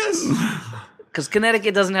educational, I guess. Because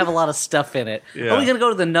Connecticut doesn't have a lot of stuff in it. Yeah. Are we going to go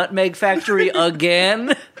to the nutmeg factory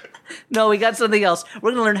again? No, we got something else.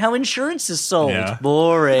 We're going to learn how insurance is sold. Yeah.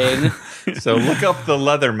 Boring. So look up the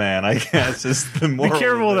Leatherman, I guess, is the Be moral.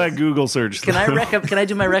 careful with of that Google search. Can I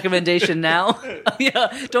do my recommendation now?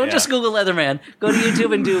 Don't just Google Leatherman. Go to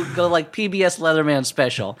YouTube and go like PBS Leatherman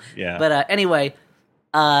special. Yeah. But anyway,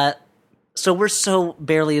 so we're so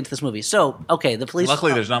barely into this movie. So okay, the police.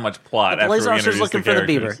 Luckily, there's not much plot. The police after we officer's introduce looking for the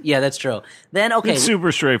beaver. characters. Yeah, that's true. Then okay, It's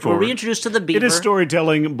super straightforward. we're reintroduced to the beaver. It is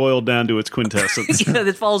storytelling boiled down to its quintessence. Yeah,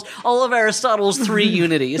 that follows all of Aristotle's three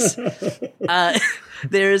unities.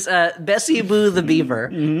 There's Bessie Boo the beaver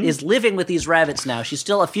is living with these rabbits now. She's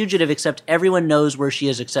still a fugitive, except everyone knows where she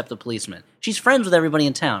is except the policeman. She's friends with everybody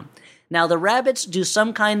in town. Now, the rabbits do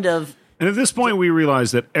some kind of... And at this point, we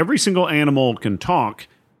realize that every single animal can talk,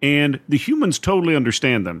 and the humans totally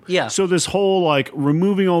understand them. Yeah. So this whole, like,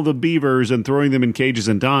 removing all the beavers and throwing them in cages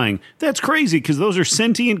and dying, that's crazy, because those are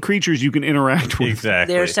sentient creatures you can interact with.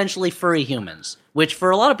 Exactly. They're essentially furry humans, which for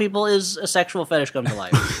a lot of people is a sexual fetish come to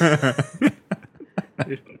life.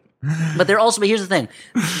 But here's the thing.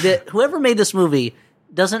 Whoever made this movie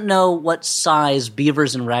doesn't know what size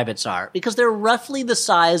beavers and rabbits are, because they're roughly the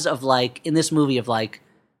size of, like, in this movie of, like,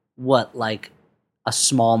 what, like a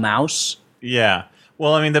small mouse? Yeah.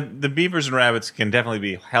 Well, I mean, the beavers and rabbits can definitely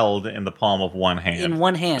be held in the palm of one hand. In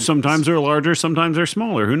one hand. Sometimes they're larger, sometimes they're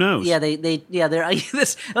smaller. Who knows? Yeah, they're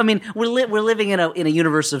this. I mean, we're living in a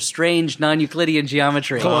universe of strange non-Euclidean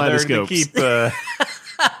geometry. Kaleidoscopes.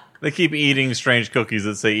 They keep eating strange cookies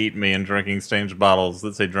that say "eat me" and drinking strange bottles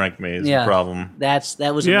that say "drink me" is the problem.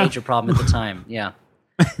 That was a major problem at the time. Yeah.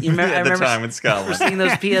 You remember, At the time in Scotland. seeing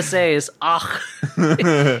those PSAs.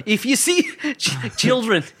 If you see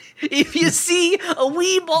children, if you see a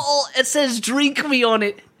wee bottle that says "drink me" on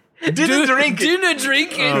it, do not drink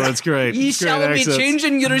it. Oh, that's great. Ye That's great shall be accents.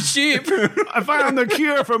 changing your shape. I found the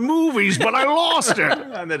cure for movies, but I lost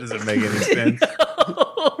it. That doesn't make any sense.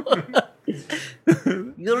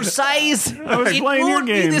 Your size, was it playing your won't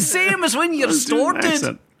be game. the same as when you're Doing an started.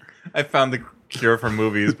 accent. I found the cure for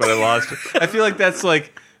movies, but I lost it. I feel like that's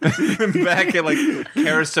like back at like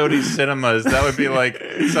Carasotti Cinemas. That would be like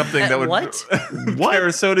something that would What?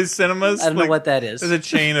 Carasotti Cinemas. I don't know like, what that is. There's a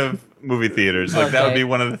chain of movie theaters. Like that would Okay. be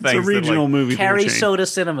one of the It's a things. regional movie Carry theater chain. soda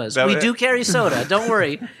cinemas. That We would- do carry soda. Don't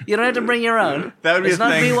worry. You don't have to bring your own. That would be it's a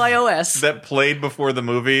not thing BYOS. that played before the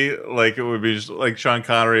movie. Like it would be just like Sean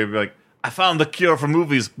Connery would be like, "I found the cure for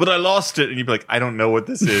movies, but I lost it," and you'd be like, "I don't know what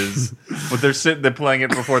this is." But they're playing it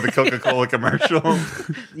before the Coca-Cola commercial.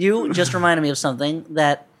 You just reminded me of something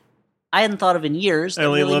that I hadn't thought of in years that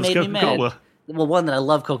Elliot really loves made me mad. Coca-Cola. Well, one, that I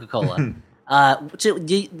love Coca-Cola.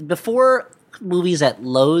 Before movies at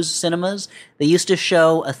Lowe's cinemas, they used to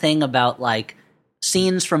show a thing about like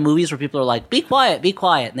scenes from movies where people are like, be quiet,"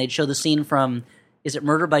 and they'd show the scene from, is it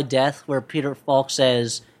Murder by Death, where Peter Falk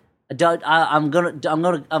says, I got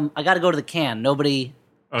to go to the can. Nobody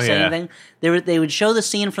say yeah. anything. They would show the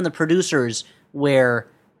scene from the producers where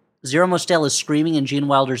Zero Mostel is screaming in Gene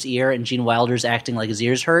Wilder's ear, and Gene Wilder's acting like his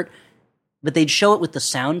ears hurt. But they'd show it with the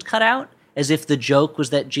sound cut out, as if the joke was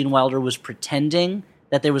that Gene Wilder was pretending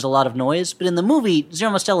that there was a lot of noise. But in the movie,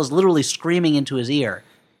 Zero Mostel is literally screaming into his ear.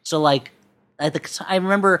 So, like, I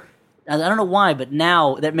remember, I don't know why, but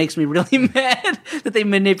now that makes me really mad that they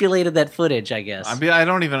manipulated that footage, I guess. I mean, I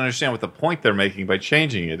don't even understand what the point they're making by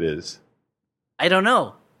changing it is. I don't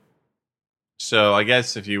know. So I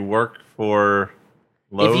guess if you work for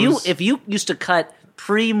Lowe's, If you used to cut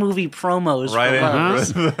pre-movie promos right for in,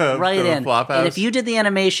 Lowe's, right to the in, Flophouse. and if you did the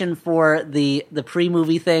animation for the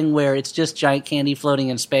pre-movie thing where it's just giant candy floating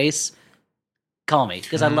in space, call me,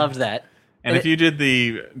 because I loved that. and if you did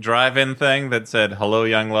the drive-in thing that said "Hello,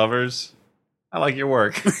 young lovers," I like your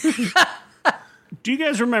work. Do you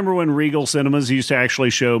guys remember when Regal Cinemas used to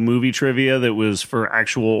actually show movie trivia that was for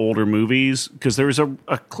actual older movies? Because there was a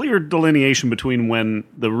clear delineation between when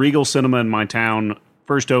the Regal Cinema in my town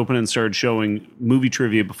first opened and started showing movie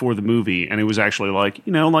trivia before the movie, and it was actually like,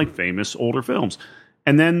 like famous older films.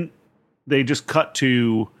 And then they just cut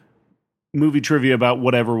to movie trivia about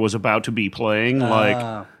whatever was about to be playing. No,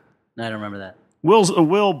 I don't remember that.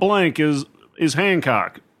 Will Blank is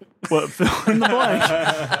Hancock. What, fill in the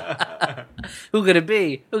blank. Who could it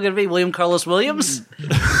be? William Carlos Williams?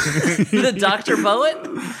 The Dr.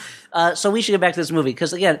 Poet? So we should get back to this movie,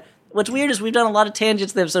 because, again, what's weird is we've done a lot of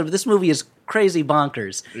tangents in the episode, but this movie is crazy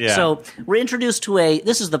bonkers. Yeah. So we're introduced to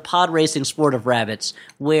this is the pod racing sport of rabbits,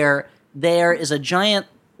 where there is a giant,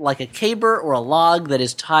 like a caber or a log that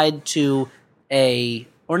is tied to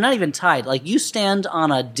or not even tied, like you stand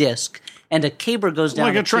on a disc and a caber goes down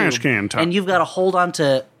like a trash tube, can top. And you've got to hold on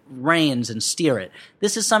to reins and steer it.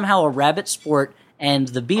 This is somehow a rabbit sport, and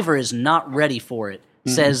the beaver is not ready for it.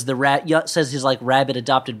 Says says his rabbit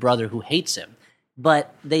adopted brother who hates him.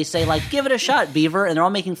 But they say give it a shot, beaver, and they're all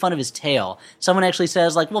making fun of his tail. Someone actually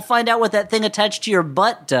says we'll find out what that thing attached to your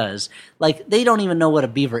butt does. They don't even know what a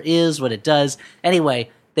beaver is, what it does. Anyway,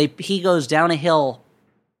 he goes down a hill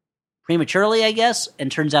prematurely, I guess,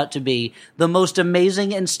 and turns out to be the most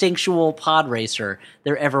amazing instinctual pod racer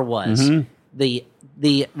there ever was. Mm-hmm.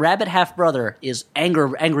 The rabbit half-brother is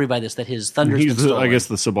angry by this, that his thunder's been stolen. I guess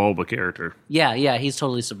the Sebulba character. Yeah, he's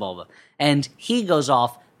totally Sebulba. And he goes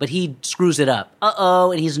off, but he screws it up.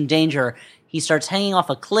 And he's in danger. He starts hanging off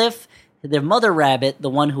a cliff. Their mother rabbit, the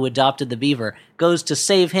one who adopted the beaver, goes to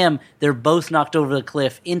save him. They're both knocked over the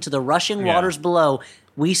cliff into the rushing waters below.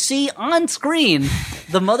 We see on screen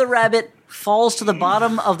the mother rabbit falls to the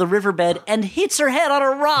bottom of the riverbed and hits her head on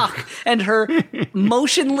a rock, and her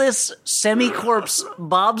motionless semi-corpse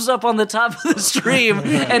bobs up on the top of the stream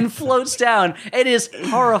and floats down. It is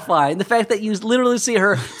horrifying. The fact that you literally see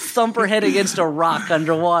her thump her head against a rock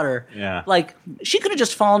underwater. Yeah. She could have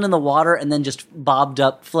just fallen in the water and then just bobbed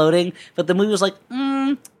up floating, but the movie was like,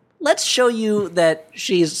 let's show you that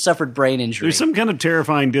she's suffered brain injury. There's some kind of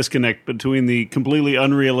terrifying disconnect between the completely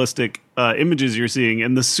unrealistic images you're seeing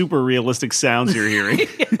and the super realistic sounds you're hearing.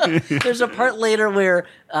 There's a part later where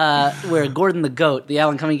Gordon the goat, the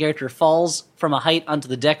Alan Cumming character, falls from a height onto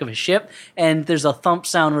the deck of a ship, and there's a thump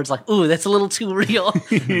sound where it's like, ooh, that's a little too real.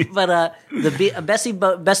 But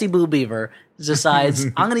Bessie Boo Beaver decides,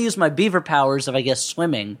 I'm going to use my beaver powers of, I guess,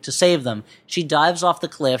 swimming to save them. She dives off the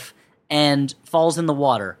cliff and falls in the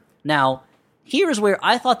water. Now, here's where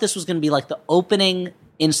I thought this was going to be the opening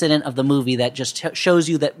incident of the movie that just shows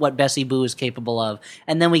you that what Bessie Boo is capable of,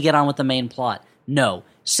 and then we get on with the main plot. No.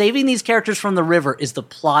 Saving these characters from the river is the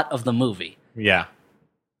plot of the movie. Yeah.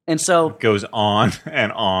 And so... It goes on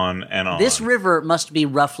and on and on. This river must be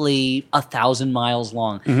roughly 1,000 miles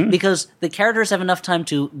long, because the characters have enough time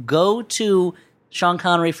to go to Sean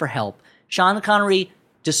Connery for help. Sean Connery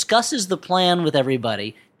discusses the plan with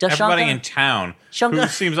everybody. Everybody in town who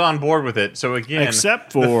seems on board with it. So again,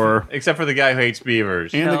 except for the guy who hates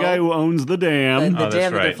beavers and the guy who owns the dam, the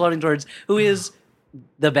dam that they're floating towards, who is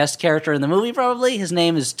the best character in the movie. Probably his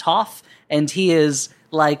name is Toph, and he is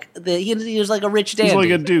he was like a rich dandy. He's like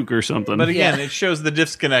a duke or something. But again, it shows the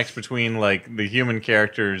disconnect between the human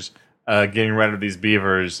characters getting rid of these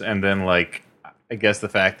beavers, and then I guess the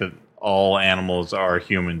fact that all animals are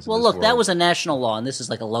humans. Well, look, that was a national law, and this is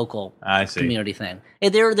a local community thing.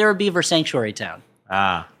 They're a beaver sanctuary town.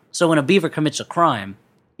 Ah. So when a beaver commits a crime,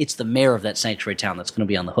 it's the mayor of that sanctuary town that's going to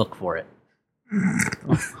be on the hook for it.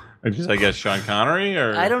 Which is, I guess, Sean Connery?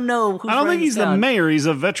 Or I don't know. I don't think he's the mayor. He's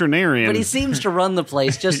a veterinarian. But he seems to run the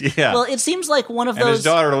place. Just yeah. Well, it seems like one of those... And his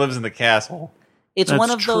daughter lives in the castle. It's one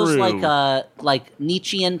of those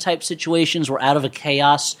Nietzschean type situations where out of a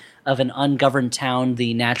chaos of an ungoverned town,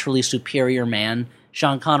 the naturally superior man,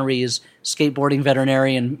 Sean Connery's skateboarding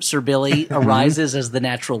veterinarian Sir Billy, arises as the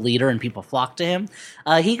natural leader, and people flock to him.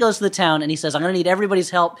 He goes to the town and he says, I'm going to need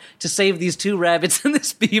everybody's help to save these 2 rabbits and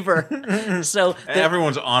this beaver. So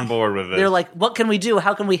everyone's on board with it. They're like, what can we do?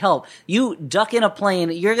 How can we help? You duck in a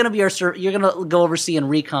plane. You're going to go oversee and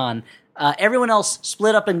recon. Everyone else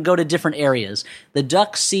split up and go to different areas. The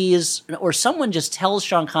duck sees, or someone just tells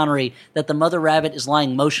Sean Connery that the mother rabbit is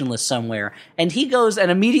lying motionless somewhere, and he goes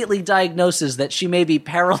and immediately diagnoses that she may be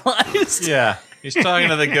paralyzed. Yeah. He's talking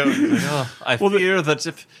to the goat. He's like, oh, I fear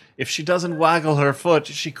that if she doesn't waggle her foot,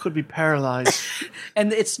 she could be paralyzed.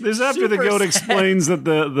 And it's This is after the goat sad. explains that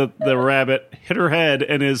the rabbit hit her head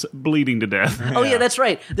and is bleeding to death. Oh yeah, that's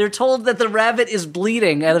right. They're told that the rabbit is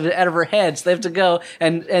bleeding out of her head, so they have to go.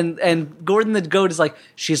 And Gordon the goat is like,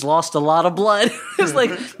 she's lost a lot of blood. It's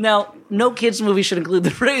like, now no kids movie should include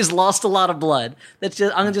the phrase "lost a lot of blood."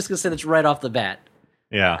 I'm just gonna say that's right off the bat.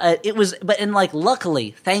 Yeah. It was, but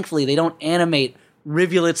luckily, thankfully, they don't animate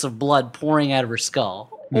rivulets of blood pouring out of her skull.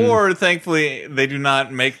 Or, thankfully, they do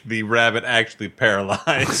not make the rabbit actually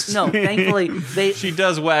paralyzed. No, thankfully, She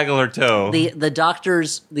does waggle her toe. the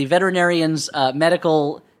doctors, the veterinarians'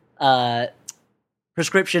 medical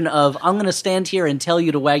prescription of "I'm going to stand here and tell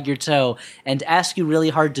you to wag your toe and ask you really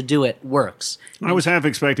hard to do it" works. I was half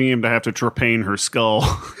expecting him to have to trepane her skull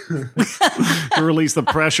to release the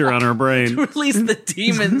pressure on her brain. Release the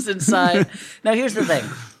demons inside. Now, here's the thing.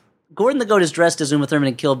 Gordon the Goat is dressed as Uma Thurman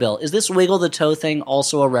in Kill Bill. Is this wiggle the toe thing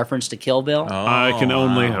also a reference to Kill Bill? I can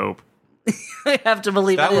only hope. I have to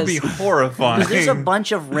believe That it would is. be horrifying. There's a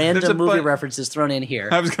bunch of random movie references thrown in here.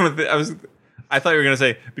 I thought you were going to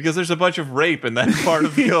say, because there's a bunch of rape in that part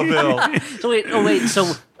of Kill Bill.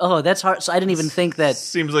 That's hard. So I didn't even think that.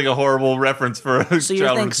 Seems like a horrible reference for a So you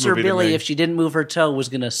think Sir Billy, if she didn't move her toe, was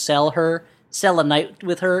going to sell a night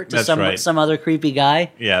with her to That's right. some other creepy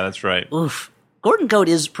guy? Yeah, that's right. Oof. Gordon Goat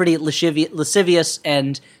is pretty lascivious,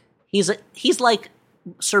 and he's like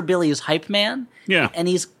Sir Billy's hype man. Yeah. And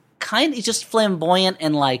he's just flamboyant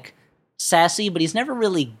and like sassy, but he's never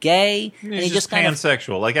really gay. And He's he just kind of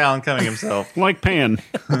pansexual, like Alan Cumming himself. Like Pan,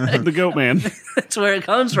 the goat man. that's where it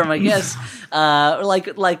comes from, I guess. Or like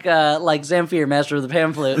Zamfir, master of the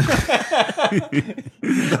pan flute.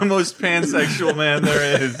 The most pansexual man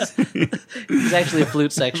there is. He's actually a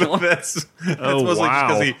flute sexual. That's Oh, mostly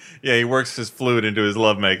wow. just because he works his flute into his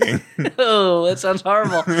lovemaking. Oh, that sounds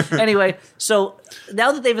horrible. Anyway, so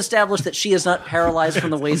now that they've established that she is not paralyzed from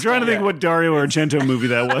the I'm waist trying to down, think what Dario Argento movie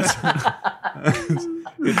that was.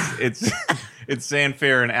 It's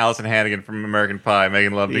Zanfir and Allison Hannigan from American Pie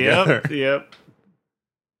making love together. Yep.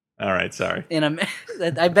 All right, sorry.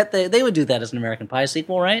 I bet they would do that as an American Pie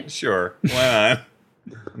sequel, right? Sure, why not?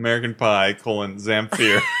 American Pie,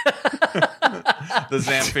 Zamfir. The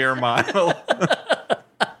Zamfir Mile.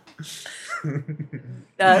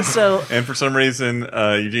 And for some reason,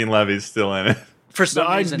 Eugene Levy's still in it. For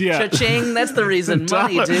some reason. yeah. Cha-ching, that's the reason.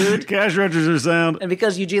 Money, dude. Cash registers are sound. And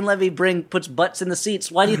because Eugene Levy puts butts in the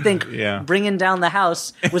seats, why do you think Yeah. Bringing Down the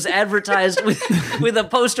House was advertised with a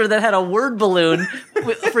poster that had a word balloon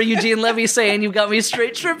for Eugene Levy saying, "You got me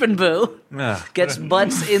straight tripping, boo." Ugh, Gets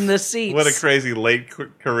butts in the seats. what a crazy late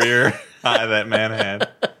career high that man had.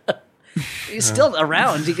 He's still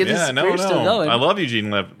around. His career's still going. I love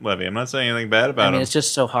Eugene Levy. I'm not saying anything bad about I mean, him. it's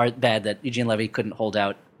just so bad that Eugene Levy couldn't hold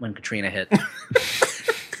out when Katrina hit.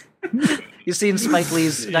 You seen Spike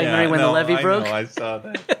Lee's documentary When the Levee Broke? I saw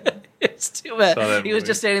that. It's too bad. Saw that He was movie.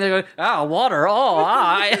 just standing there going, water.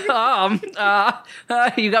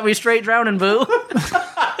 You got me straight drowning, boo."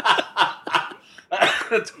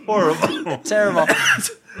 That's horrible. Terrible.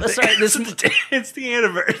 Sorry, It's the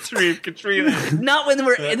anniversary of Katrina. not when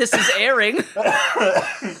this is airing.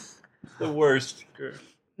 The worst.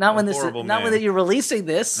 Not when Horrible not man. when you're releasing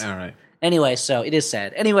this. All right. Anyway, so it is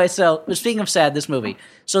sad. Anyway, so speaking of sad, this movie.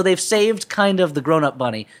 So they've saved kind of the grown-up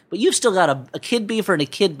bunny, but you've still got a kid beaver and a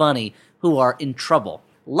kid bunny who are in trouble.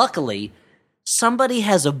 Luckily, somebody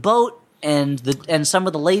has a boat, and some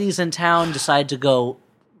of the ladies in town decide to go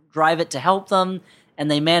drive it to help them,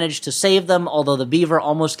 and they manage to save them, although the beaver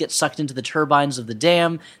almost gets sucked into the turbines of the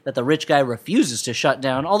dam that the rich guy refuses to shut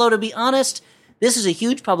down. Although, to be honest, this is a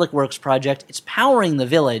huge public works project. It's powering the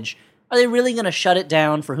village. Are they really going to shut it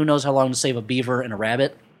down for who knows how long to save a beaver and a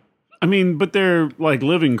rabbit? I mean, but they're like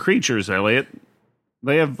living creatures, Elliot.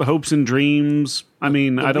 They have hopes and dreams. I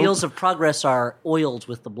mean, The wheels of progress are oiled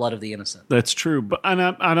with the blood of the innocent. That's true, but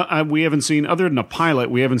we haven't seen, other than a pilot,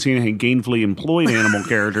 we haven't seen any gainfully employed animal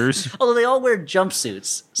characters. Although they all wear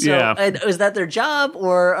jumpsuits. So, Yeah. and is that their job,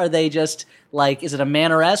 or are they just like, is it a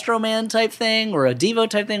Man or Astro Man type thing, or a Devo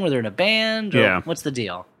type thing where they're in a band? Or Yeah. What's the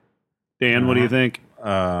deal? Dan, what do you think?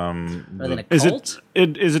 Are they in a Is cult?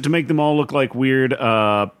 is it to make them all look like weird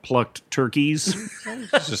plucked turkeys?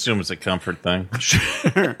 Just assume it's a comfort thing.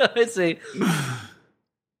 I see.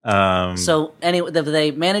 So anyway, they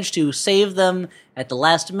managed to save them at the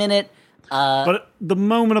last minute. But the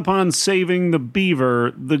moment upon saving the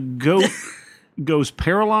beaver, the goat goes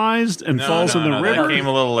paralyzed and falls in the river. That came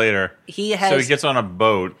a little later. So he gets on a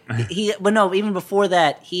boat. But no, even before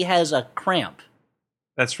that, he has a cramp.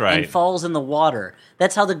 That's right. And falls in the water.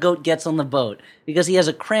 That's how the goat gets on the boat. Because he has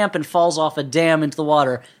a cramp and falls off a dam into the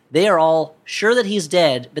water. They are all sure that he's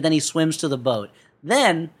dead, but then he swims to the boat.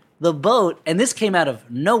 Then the boat, and this came out of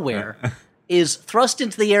nowhere, is thrust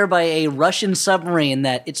into the air by a Russian submarine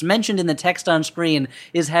that it's mentioned in the text on screen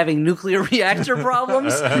is having nuclear reactor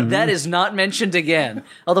problems. That is not mentioned again.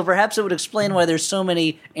 Although perhaps it would explain why there's so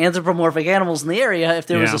many anthropomorphic animals in the area if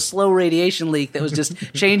there was a slow radiation leak that was just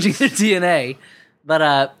changing their DNA.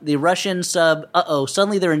 But the Russian sub,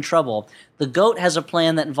 suddenly they're in trouble. The goat has a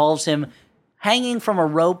plan that involves him hanging from a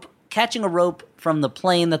rope, catching a rope from the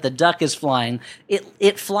plane that the duck is flying.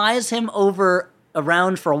 It flies him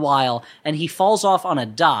around for a while, and he falls off on a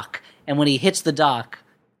dock. And when he hits the dock,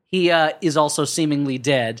 he is also seemingly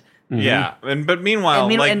dead. Mm-hmm. Yeah, but meanwhile,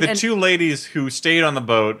 the two ladies who stayed on the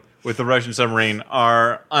boat with the Russian submarine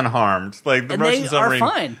are unharmed. Like the Russian submarine, are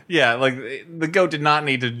fine. Yeah, like the goat did not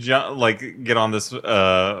need to get on this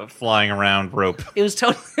flying around rope. It was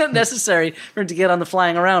totally unnecessary for him to get on the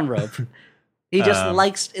flying around rope. He just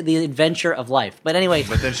likes the adventure of life. But anyway.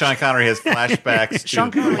 But then Sean Connery has flashbacks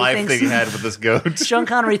to the life that he had with this goat. Sean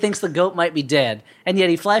Connery thinks the goat might be dead. And yet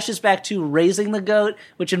he flashes back to raising the goat,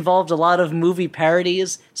 which involved a lot of movie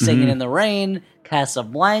parodies. Singing in the Rain,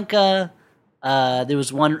 Casablanca. There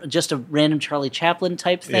was one, just a random Charlie Chaplin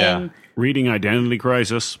type thing. Yeah. Reading Identity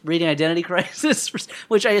Crisis,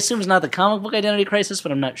 which I assume is not the comic book Identity Crisis,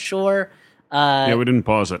 but I'm not sure. Yeah, we didn't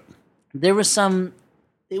pause it. There was some...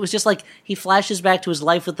 It was just like he flashes back to his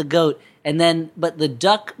life with the goat, but the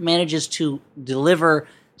duck manages to deliver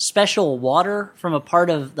special water from a part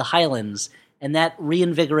of the Highlands, and that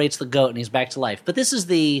reinvigorates the goat, and he's back to life. But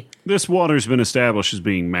this water's been established as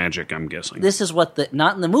being magic, I'm guessing. This is what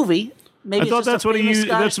not in the movie. Maybe I thought that's what he used.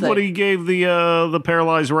 That's what he gave the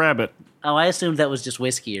paralyzed rabbit. Oh, I assumed that was just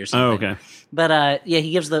whiskey or something. Oh, okay. But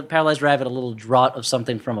he gives the paralyzed rabbit a little draught of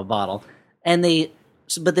something from a bottle,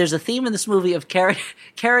 But there's a theme in this movie of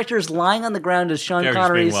characters lying on the ground as Sean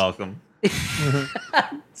Connery's... being welcome.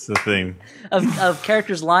 It's the theme. Of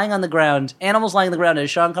characters lying on the ground, animals lying on the ground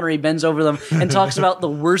as Sean Connery bends over them and talks about the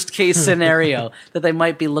worst case scenario that they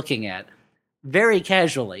might be looking at. Very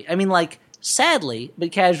casually. I mean, sadly,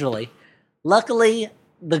 but casually. Luckily,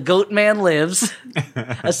 the goat man lives.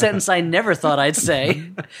 A sentence I never thought I'd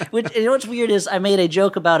say. Which, you know what's weird is I made a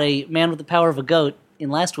joke about a man with the power of a goat in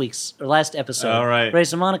last episode. All right. Race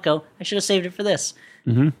to Monaco. I should have saved it for this.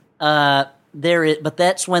 Mm-hmm. But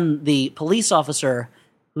that's when the police officer,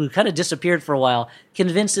 who kind of disappeared for a while,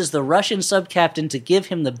 convinces the Russian sub-captain to give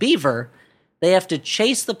him the beaver. They have to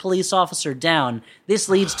chase the police officer down. This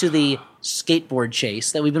leads to the skateboard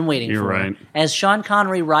chase that we've been waiting for. You're right. As Sean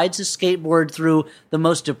Connery rides his skateboard through the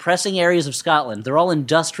most depressing areas of Scotland. They're all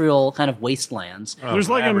industrial kind of wastelands. There's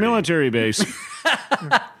a military base.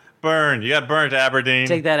 Burn. You got burned to Aberdeen.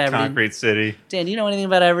 Take that, Aberdeen. Concrete city. Dan, do you know anything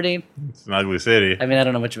about Aberdeen? It's an ugly city. I mean, I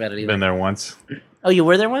don't know much about it either. Been there once. Oh, you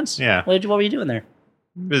were there once? Yeah. What were you doing there?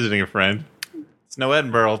 Visiting a friend. It's no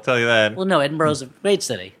Edinburgh, I'll tell you that. Well, no, Edinburgh's a great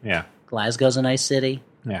city. Yeah. Glasgow's a nice city.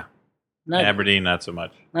 Yeah. Aberdeen, not so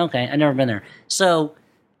much. Okay, I've never been there. So,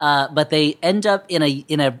 but they end up in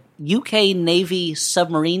a UK Navy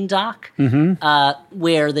submarine dock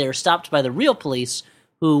where they're stopped by the real police,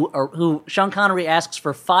 who Sean Connery asks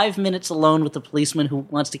for 5 minutes alone with the policeman who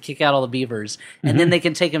wants to kick out all the beavers, and then they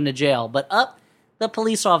can take him to jail. But the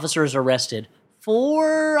police officer is arrested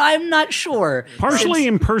for, I'm not sure. Partially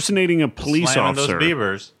impersonating a police Slamming officer. those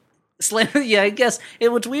beavers. Yeah, I guess.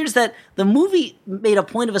 What's weird is that the movie made a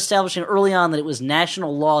point of establishing early on that it was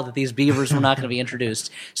national law that these beavers were not going to be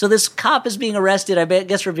introduced. So this cop is being arrested, I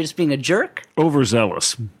guess, for just being a jerk.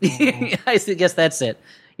 Overzealous. I guess that's it.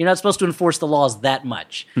 You're not supposed to enforce the laws that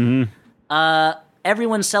much. Mm-hmm.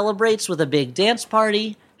 Everyone celebrates with a big dance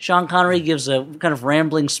party. Sean Connery gives a kind of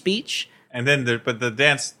rambling speech. And then,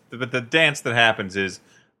 the dance that happens is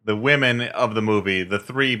the women of the movie, the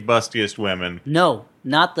three bustiest women. No,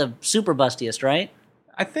 not the super bustiest, right?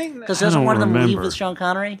 I think because doesn't one of them leave remember. with Sean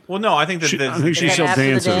Connery? Well, no, I think that she still after the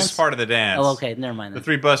dances. dance? It's part of the dance. Oh, okay, never mind. The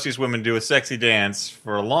three bustiest women do a sexy dance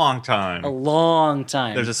for a long time. A long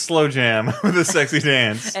time. There's a slow jam with a sexy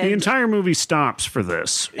dance. The entire movie stops for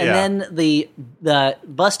this. And then the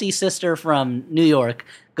busty sister from New York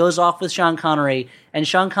goes off with Sean Connery, and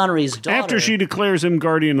Sean Connery's daughter... After she declares him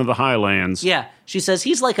Guardian of the Highlands. Yeah, she says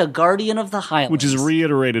he's like a Guardian of the Highlands. Which is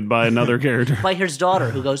reiterated by another character. By his daughter,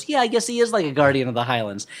 who goes, yeah, I guess he is like a Guardian of the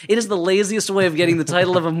Highlands. It is the laziest way of getting the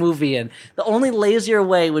title of a movie in. The only lazier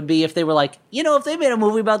way would be if they were like, if they made a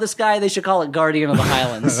movie about this guy, they should call it Guardian of the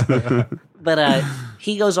Highlands. But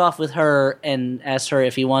he goes off with her and asks her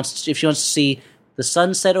if she wants to see the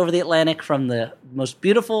sunset over the Atlantic from the most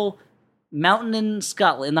beautiful mountain in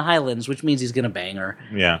Scotland, in the Highlands, which means he's going to bang her.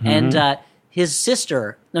 Yeah. And his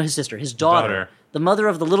daughter, the mother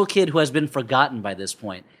of the little kid who has been forgotten by this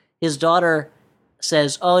point, his daughter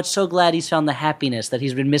says, "Oh, it's so glad he's found the happiness that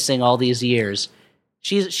he's been missing all these years."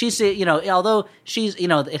 She's although she's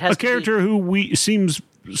it has a character who seems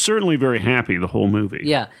certainly very happy the whole movie.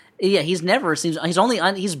 Yeah, he's never seems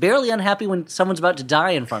he's barely unhappy when someone's about to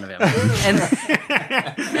die in front of him, and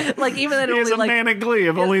like even then, he has a manic glee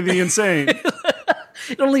of only the insane.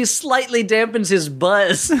 It only slightly dampens his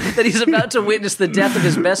buzz that he's about to witness the death of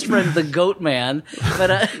his best friend, the Goat Man.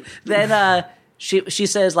 But then she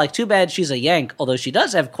says, like, too bad she's a Yank, although she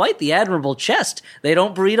does have quite the admirable chest. They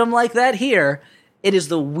don't breed them like that here. It is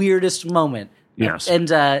the weirdest moment. Yes.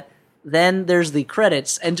 And then there's the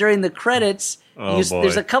credits. And during the credits,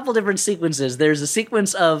 there's a couple different sequences. There's a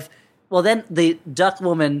sequence of, then the duck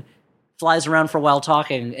woman flies around for a while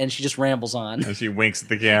talking, and she just rambles on. And she winks at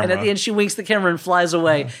the camera. And at the end, she winks the camera and flies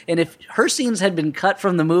away. And if her scenes had been cut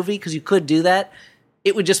from the movie, because you could do that,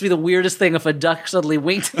 it would just be the weirdest thing if a duck suddenly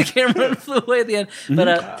winked at the camera and flew away at the end.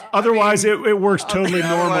 But otherwise, it works totally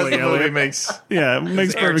normally. It makes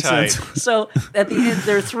perfect sense. So at the end,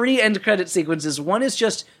 there are 3 end credit sequences. One is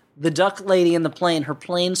just the duck lady in the plane. Her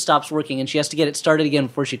plane stops working, and she has to get it started again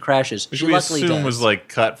before she crashes. Which she we luckily assume does. was like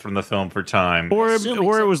cut from the film for time. Or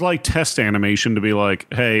it was like test animation to be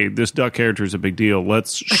like, hey, this duck character is a big deal. Let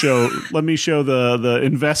me show the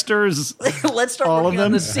investors. Let's start working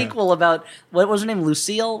on the sequel about, what was her name?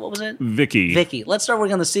 Lucille? What was it? Vicky. Let's start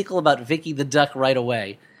working on the sequel about Vicky the Duck right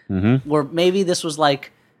away. Mm-hmm. Where maybe this was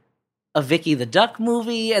like a Vicky the Duck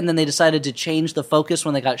movie, and then they decided to change the focus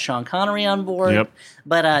when they got Sean Connery on board. Yep.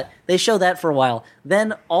 But they show that for a while.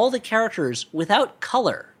 Then all the characters, without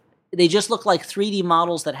color, they just look like 3D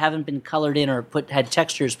models that haven't been colored in or had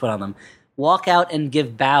textures put on them, walk out and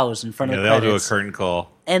give bows in front of the credits. They all do a curtain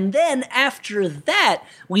call. And then after that,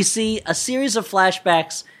 we see a series of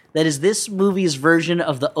flashbacks that is this movie's version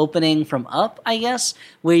of the opening from Up, I guess,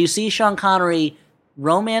 where you see Sean Connery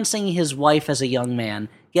romancing his wife as a young man,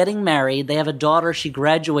 getting married. They have a daughter. She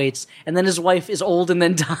graduates, and then his wife is old and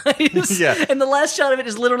then dies. Yeah. And the last shot of it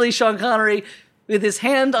is literally Sean Connery with his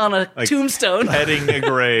hand on a tombstone, petting a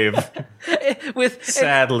grave.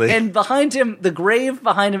 Sadly, and behind him, the grave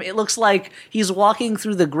behind him, it looks like he's walking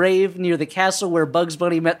through the grave near the castle where Bugs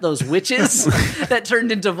Bunny met those witches that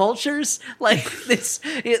turned into vultures. Like this,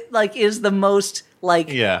 it like is the most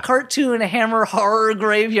cartoon Hammer horror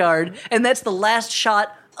graveyard, and that's the last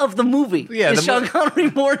shot of the movie. Yeah, Sean Connery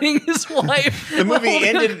mourning his wife. The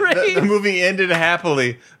movie ended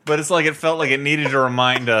happily, but it's like it felt like it needed to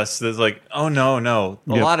remind us that it's like, oh no,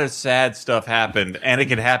 a lot of sad stuff happened, and it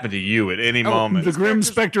could happen to you at any moment. The grim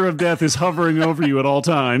specter of death is hovering over you at all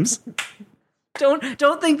times.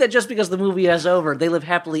 Don't think that just because the movie is over, they live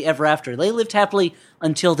happily ever after. They lived happily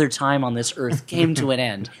until their time on this earth came to an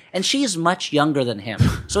end. And she's much younger than him.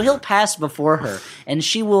 So he'll pass before her, and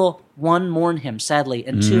she will, 1, mourn him, sadly,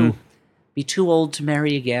 and 2, be too old to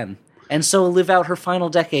marry again. And so live out her final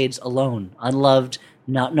decades alone, unloved,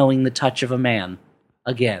 not knowing the touch of a man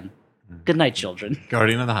again. Good night, children.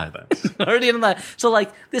 Guardian of the Highlands. Guardian of the Highlands. So,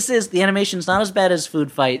 the animation's not as bad as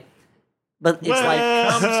Food Fight, but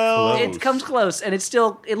it's it comes close, and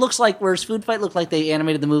it looks like, whereas Food Fight looked like they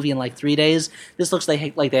animated the movie in like 3 days, this looks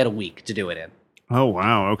like they had a week to do it in. Oh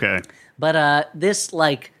wow, okay. But this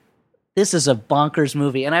is a bonkers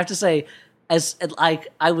movie, and I have to say,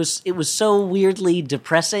 it was so weirdly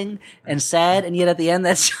depressing and sad, and yet at the end,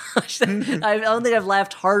 that shot, I don't think I've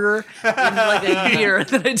laughed harder in like a year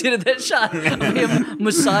than I did at that shot of him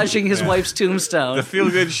massaging his wife's tombstone. The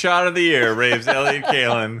feel-good shot of the year, raves Elliot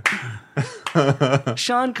Kalin.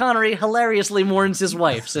 Sean Connery hilariously mourns his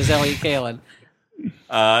wife, says Elliot Kalin.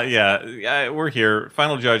 We're here.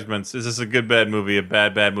 Final judgments. Is this a good, bad movie, a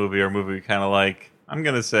bad movie, or a movie we kind of like? I'm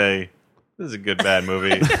going to say this is a good, bad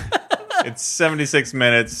movie. It's 76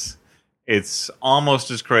 minutes. It's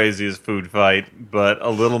almost as crazy as Food Fight, but a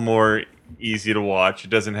little more easy to watch. It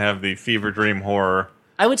doesn't have the fever dream horror.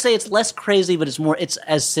 I would say it's less crazy, but it's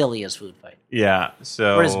as silly as Food Fight. Yeah,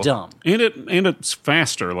 so or as dumb. And it's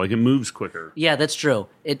faster, like it moves quicker. Yeah, that's true.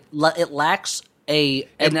 It lacks an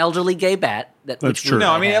elderly gay bat. That's true.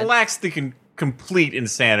 No, I mean it lacks the complete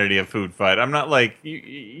insanity of Food Fight. I'm not like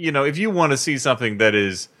you know, if you want to see something that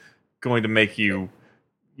is going to make you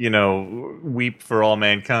weep for all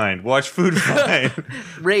mankind, watch Food Fight.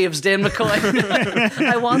 Raves Dan McCoy.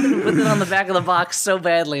 I want them to put it on the back of the box so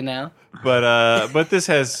badly now. But this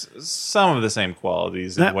has some of the same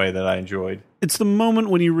qualities in a way that I enjoyed. It's the moment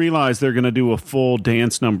when you realize they're going to do a full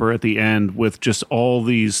dance number at the end with just all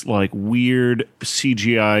these like weird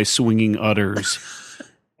CGI swinging udders.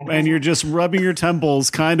 and you're just rubbing your temples,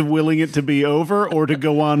 kind of willing it to be over or to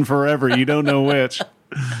go on forever. You don't know which.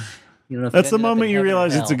 That's the moment you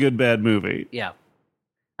realize it's a good, bad movie. Yeah.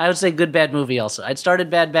 I would say good, bad movie also. I'd started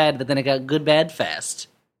bad, but then it got good, bad fast.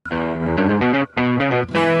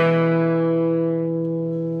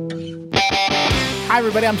 Hi,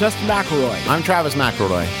 everybody. I'm Justin McElroy. I'm Travis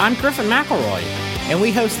McElroy. I'm Griffin McElroy. And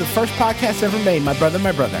we host the first podcast ever made, My Brother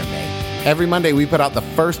and Me. Every Monday, we put out the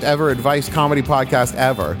first ever advice comedy podcast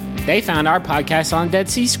ever. They found our podcast on Dead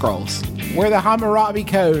Sea Scrolls. We're the Hammurabi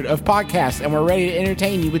Code of podcasts, and we're ready to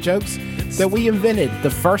entertain you with jokes that we invented,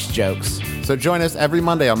 the first jokes. So join us every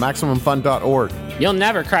Monday on MaximumFun.org. You'll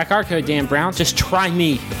never crack our code, Dan Brown. Just try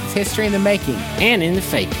me. It's history in the making. And in the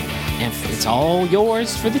faking. And it's all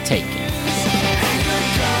yours for the taking.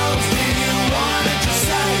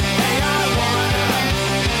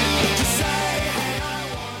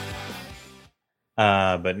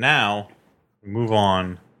 But now, we move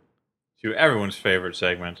on to everyone's favorite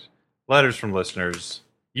segment, letters from listeners.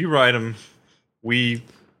 You write them, we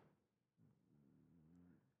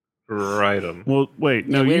write them. Well, wait,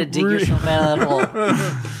 no, way you to dig yourself out of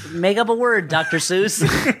that hole. Make up a word, Dr. Seuss.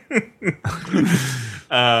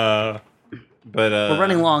 We're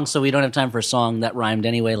running long, so we don't have time for a song that rhymed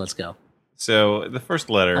anyway. Let's go. So the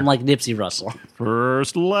first letter. I'm like Nipsey Russell.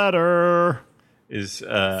 First letter. Is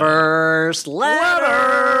First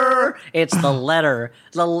letter. It's the letter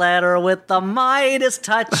with the Midas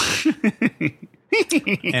touch. and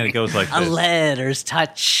it goes like A this. letter's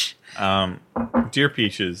touch. Dear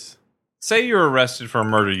Peaches, say you're arrested for a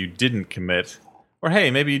murder you didn't commit, or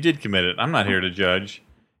hey, maybe you did commit it. I'm not here to judge.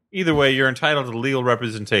 Either way, you're entitled to legal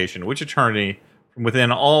representation. Which attorney from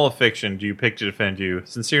within all of fiction do you pick to defend you?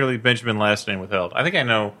 Sincerely, Benjamin, last name withheld. I think I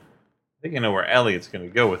know where Elliot's going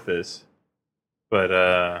to go with this.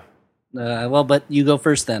 But but you go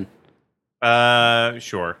first then.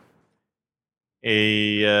 Sure.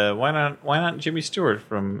 Why not Jimmy Stewart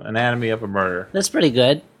from Anatomy of a Murder? That's pretty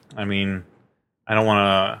good. I mean, I don't want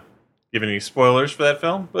to give any spoilers for that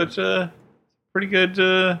film, but pretty good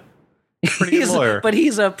lawyer. But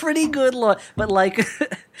he's a pretty good lawyer. But like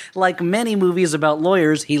like many movies about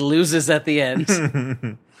lawyers, he loses at the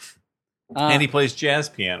end. And he plays jazz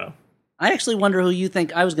piano. I actually wonder who you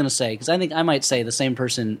think I was going to say, because I think I might say the same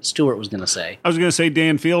person Stewart was going to say. I was going to say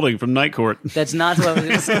Dan Fielding from Night Court. That's not who I was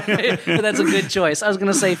going to say, but that's a good choice. I was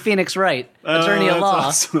going to say Phoenix Wright, attorney at law.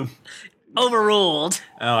 Awesome. Overruled.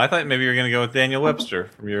 Oh, I thought maybe you were going to go with Daniel Webster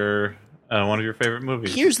from your one of your favorite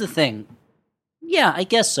movies. Here's the thing. Yeah, I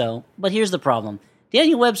guess so, but here's the problem.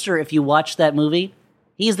 Daniel Webster, if you watch that movie,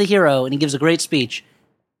 he's the hero, and he gives a great speech.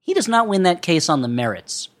 He does not win that case on the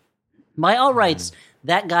merits. By all rights,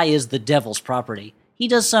 that guy is the devil's property. He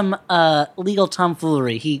does some legal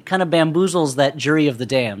tomfoolery. He kind of bamboozles that jury of the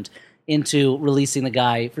damned into releasing the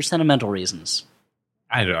guy for sentimental reasons.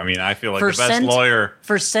 I feel like the best lawyer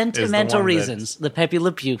for sentimental reasons. The Pepe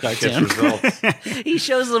Le Pew cartoon. He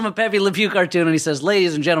shows them a Pepe Le Pew cartoon and he says,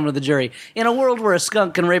 "Ladies and gentlemen of the jury, in a world where a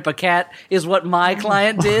skunk can rape a cat, is what my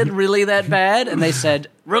client did really that bad?" And they said,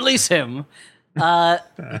 "Release him."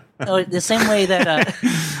 The same way that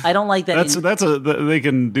I don't like that. They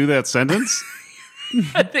can do that sentence.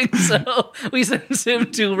 I think so. We sentence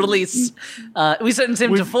him to release. We sentence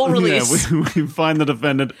him to full release. Yeah, we find the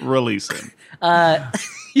defendant, release him.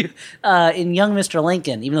 In Young Mr.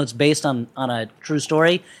 Lincoln, even though it's based on a true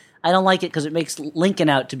story, I don't like it because it makes Lincoln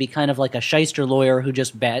out to be kind of like a shyster lawyer who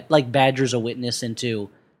just badgers a witness into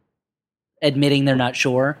admitting they're not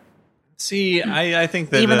sure. See, I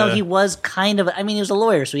think that even though he was kind of, he was a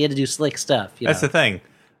lawyer, so he had to do slick stuff. That's the thing.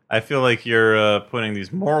 I feel like you're putting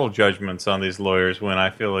these moral judgments on these lawyers when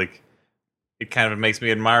I feel like it kind of makes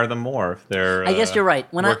me admire them more if they're. I guess you're right.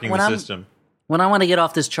 When I want to get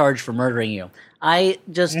off this charge for murdering you, I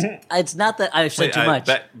just it's not that I've said too much.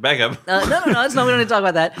 Back up. No. It's not. We don't need to talk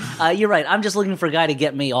about that. You're right. I'm just looking for a guy to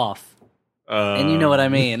get me off. And you know what I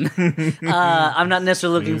mean. I'm not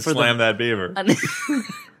necessarily looking for slam that beaver.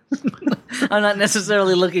 I'm not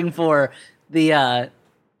necessarily looking for the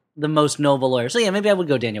most noble lawyer. So yeah, maybe I would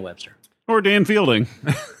go Daniel Webster. Or Dan Fielding.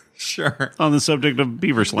 Sure. On the subject of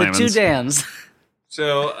beaver slammings. The two Dans.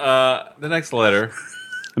 So the next letter.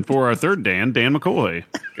 And for our third Dan McCoy.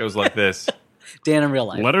 Goes like this. Dan in real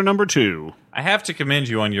life. Letter number 2. I have to commend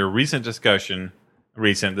you on your recent discussion.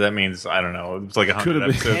 Recent, that means, I don't know, it's like 100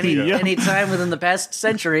 episodes ago. Any time within the past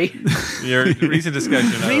century. Your recent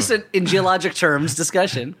discussion. Recent, in geologic terms,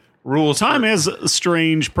 discussion. Time has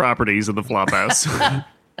strange properties of the Flophouse.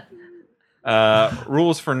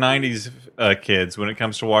 Rules for 90s kids when it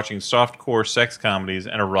comes to watching softcore sex comedies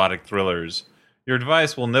and erotic thrillers. Your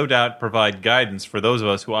advice will no doubt provide guidance for those of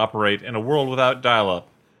us who operate in a world without dial-up.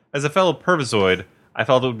 As a fellow pervisoid, I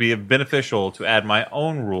felt it would be beneficial to add my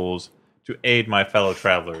own rules to aid my fellow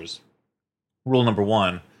travelers. Rule number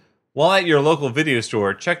 1. While at your local video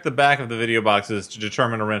store, check the back of the video boxes to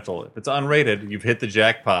determine a rental. If it's unrated, you've hit the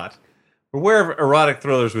jackpot. Beware of erotic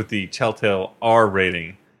thrillers with the telltale R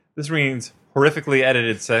rating. This means horrifically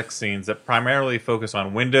edited sex scenes that primarily focus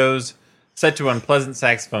on windows, set to unpleasant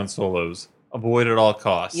saxophone solos. Avoid at all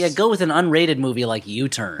costs. Yeah, go with an unrated movie like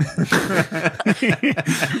U-Turn.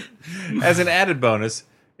 As an added bonus,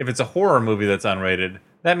 if it's a horror movie that's unrated,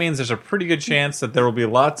 that means there's a pretty good chance that there will be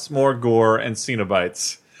lots more gore and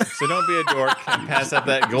Cenobites. So don't be a dork and pass up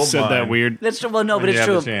that gold Said mine. that weird. That's true. Well, no, but When it's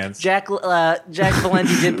you have true. the chance. Jack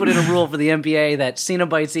Valenti did put in a rule for the MPA that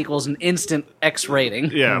Cenobites equals an instant X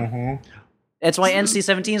rating. Yeah. That's why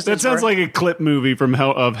NC-17 stands That sounds for. like a clip movie from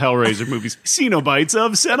of Hellraiser movies. Cenobites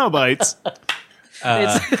of Cenobites.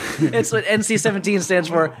 It's what NC-17 stands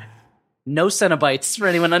for. No Cenobites for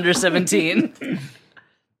anyone under 17.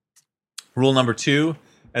 Rule number 2.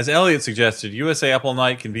 As Elliot suggested, USA Apple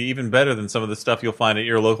Night can be even better than some of the stuff you'll find at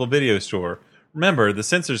your local video store. Remember, the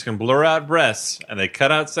censors can blur out breasts and they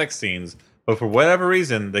cut out sex scenes, but for whatever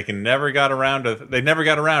reason, they never got around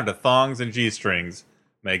to thongs and G-strings.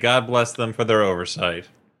 May God bless them for their oversight.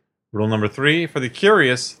 Rule number 3. For the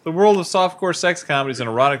curious, the world of softcore sex comedies and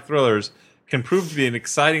erotic thrillers can prove to be an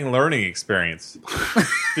exciting learning experience.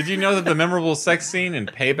 Did you know that the memorable sex scene in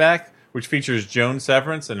Payback, which features Joan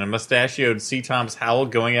Severance and a mustachioed C. Thomas Howell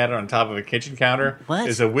going at it on top of a kitchen counter,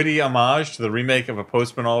 is a witty homage to the remake of A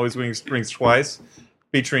Postman Always Rings Twice,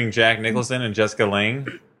 featuring Jack Nicholson and Jessica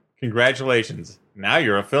Lange? Congratulations. Now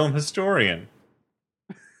you're a film historian.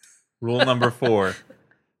 Rule number 4.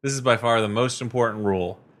 This is by far the most important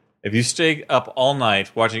rule. If you stay up all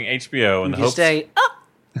night watching HBO in the hopes... stay up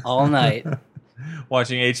all night.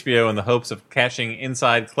 Watching HBO in the hopes of catching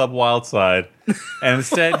Inside Club Wildside, and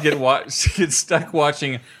instead get stuck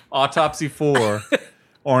watching Autopsy 4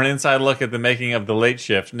 or an inside look at the making of The Late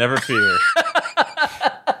Shift, never fear.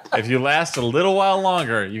 If you last a little while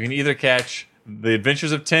longer, you can either catch The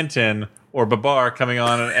Adventures of Tintin or Babar coming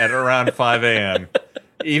on at around 5 a.m.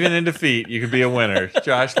 Even in defeat, you could be a winner.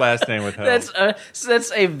 Josh, last name withheld.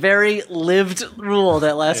 That's a very lived rule,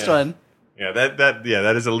 that last one. Yeah,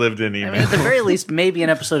 that is a lived-in email. I mean, at the very least, maybe an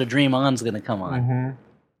episode of Dream On's going to come on.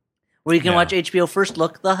 Where you can watch HBO First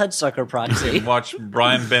Look, The Hudsucker Proxy. Watch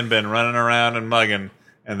Brian Benben running around and mugging,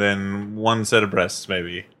 and then one set of breasts,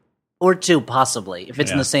 maybe. Or two, possibly, if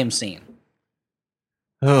it's in the same scene.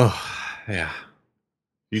 Oh, yeah.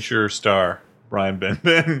 Future star, Brian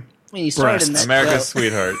Benben. I mean, he started in that America's show.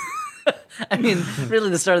 sweetheart. I mean, really,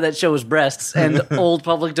 the star of that show was breasts and old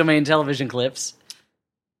public domain television clips.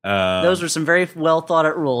 Those were some very well thought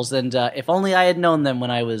out rules, and if only I had known them when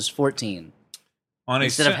I was 14,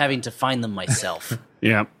 instead of having to find them myself.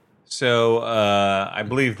 Yeah. So I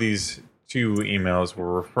believe these two emails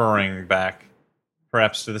were referring back,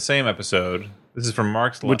 perhaps to the same episode. This is from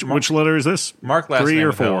Mark's. Which letter is this? Mark last 3 name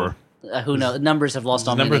or 4? Who knows? Numbers have lost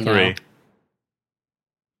all Number meaning 3. now.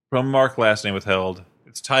 From Mark last name withheld.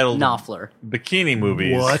 It's titled Knopfler. Bikini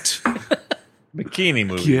Movies. What? Bikini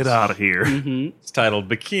Movies. Get out of here. It's titled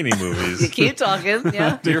Bikini Movies. You keep talking,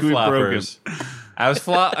 yeah. Dear We've floppers, I was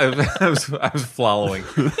following.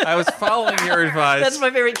 I was following your advice. That's my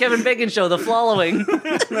favorite Kevin Bacon show, The Following.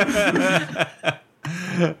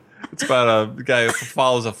 It's about a guy who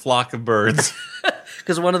follows a flock of birds.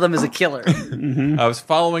 Because one of them is a killer. I was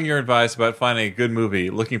following your advice about finding a good movie,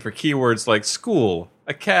 looking for keywords like school,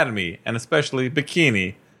 academy, and especially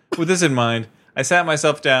bikini. With this in mind, I sat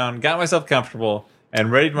myself down, got myself comfortable,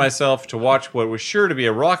 and readied myself to watch what was sure to be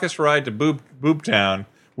a raucous ride to Boob Town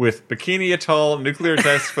with Bikini Atoll nuclear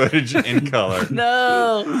test footage in color.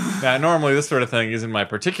 No. Now, normally this sort of thing isn't my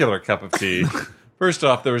particular cup of tea. First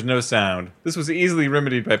off, there was no sound. This was easily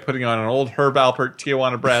remedied by putting on an old Herb Alpert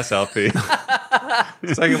Tijuana Brass LP.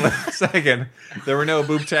 Second, there were no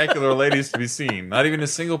boobtacular ladies to be seen, not even a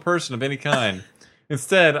single person of any kind.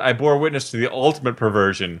 Instead, I bore witness to the ultimate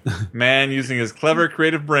perversion. Man using his clever,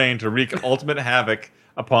 creative brain to wreak ultimate havoc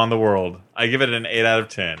upon the world. I give it an 8 out of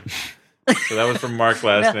 10. So that was from Mark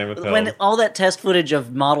last name withheld. When all that test footage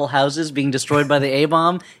of model houses being destroyed by the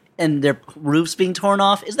A-bomb and their roofs being torn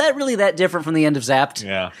off, is that really that different from the end of Zapped?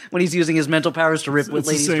 Yeah. When he's using his mental powers to rip It's the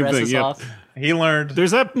ladies' same dresses thing, yep. off? He learned.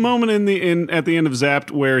 There's that moment at the end of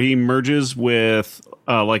Zapped where he merges with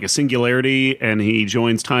like a singularity and he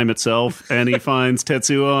joins time itself and he finds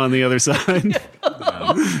Tetsuo on the other side.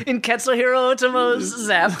 In Ketsuhiro Otomo's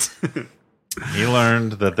Zapped. He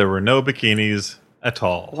learned that there were no bikinis at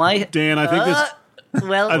all. Why? Dan, I think this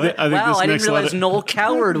Well, I think wow, this I didn't next realize letter- Noel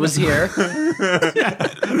Coward was here.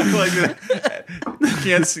 Like,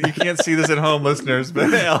 you can't see this at home, listeners,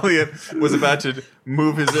 but Elliot was about to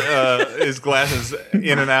move his glasses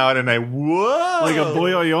in and out in a whoa, Like a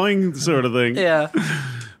boing sort of thing. Yeah.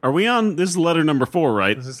 Are we on? This is letter number 4,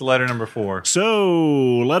 right? This is letter number 4.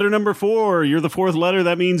 So, letter number 4. You're the 4th letter.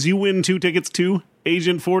 That means you win 2 tickets to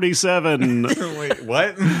Agent 47. Wait,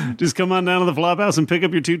 what? Just come on down to the Flophouse and pick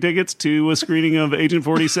up your 2 tickets to a screening of Agent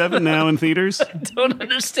 47 now in theaters. Don't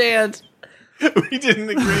understand. We didn't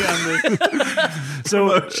agree on this.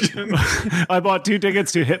 So, I bought 2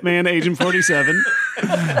 tickets to Hitman Agent 47.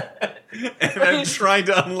 And I'm trying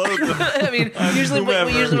to unload them. I mean, usually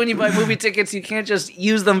whomever. when you buy movie tickets, you can't just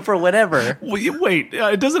use them for whatever. Wait,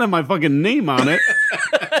 it doesn't have my fucking name on it.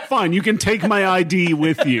 Fine, you can take my ID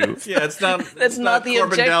with you. Yeah, it's not. That's not the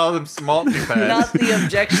Corbin Dallas's multipass. Not the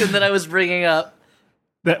objection that I was bringing up.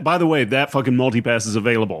 That, by the way, that fucking multipass is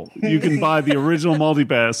available. You can buy the original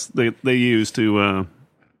multipass they use to.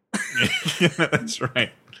 Yeah, that's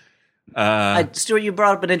right. Stuart, you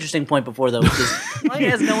brought up an interesting point before, though, which is why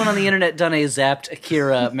has no one on the internet done a Zapped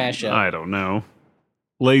Akira mashup? I don't know.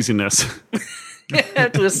 Laziness. I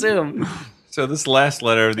have to assume. So this last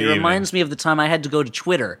letter of the It evening. reminds me of the time I had to go to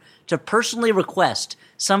Twitter to personally request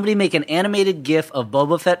somebody make an animated GIF of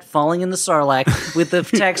Boba Fett falling in the Sarlacc with the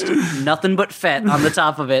text "Nothing but Fett" on the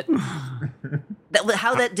top of it.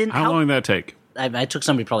 How long did that take? I took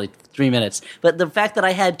somebody probably 3 minutes, but the fact that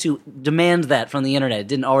I had to demand that from the internet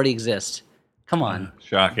didn't already exist. Come on.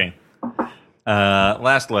 Shocking.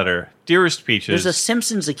 Last letter. Dearest Peaches. There's a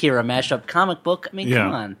Simpsons Akira mashup comic book. I mean, Yeah.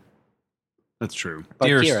 come on. That's true.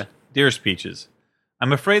 Akira. Dearest Peaches.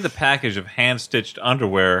 I'm afraid the package of hand-stitched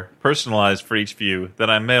underwear, personalized for each of you, that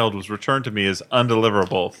I mailed was returned to me as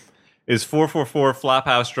undeliverable. Is 444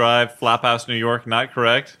 Flophouse Drive, Flophouse, New York, not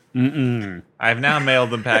correct? Mm-mm. I've now mailed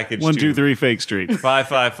them packaged 123 Fake Street.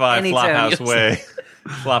 555 Anytime, Flophouse USA. Way,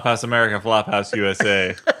 Flophouse America, Flophouse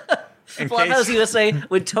USA. Flophouse USA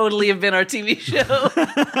would totally have been our TV show,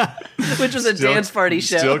 which was a dance party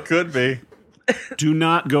show. Still could be. Do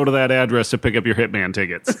not go to that address to pick up your Hitman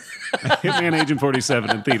tickets. Hitman Agent 47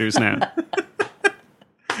 in theaters now.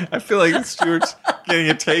 I feel like Stuart's getting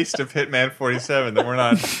a taste of Hitman 47 that we're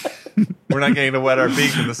not getting to wet our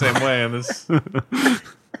beak in the same way in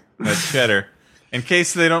this cheddar. In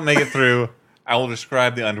case they don't make it through, I will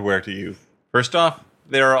describe the underwear to you. First off,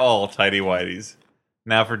 they are all tighty whities.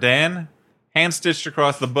 Now for Dan, hand stitched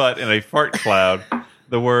across the butt in a fart cloud,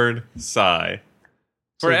 the word sigh.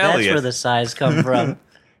 So For that's Elliot, where the size come from.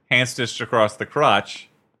 hand stitched across the crotch.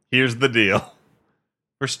 Here's the deal.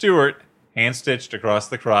 For Stuart, hand stitched across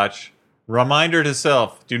the crotch. Reminder to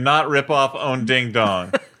self: do not rip off own ding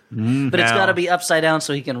dong. But it's Now- got to be upside down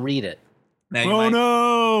so he can read it. Now, you Oh might,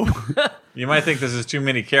 no! you might think this is too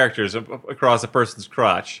many characters across a person's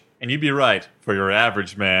crotch, and you'd be right. For your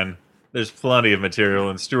average man, there's plenty of material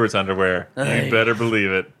in Stuart's underwear. Aye. You better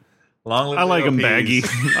believe it. Long live I like the them OPs. baggy.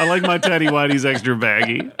 I like my Teddy Whitey's extra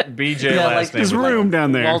baggy. BJ Yeah, last like name. There's would like room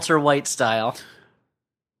down there. Walter White style.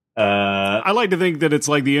 I like to think that it's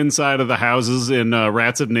like the inside of the houses in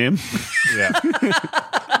Rats of Nim. Yeah.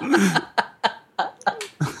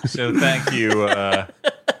 So thank you.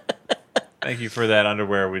 Thank you for that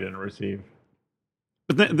underwear we didn't receive.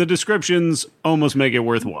 But the descriptions almost make it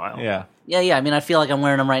worthwhile. Yeah. Yeah. I mean, I feel like I'm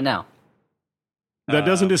wearing them right now. That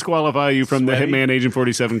doesn't disqualify you from sweaty? the Hitman Agent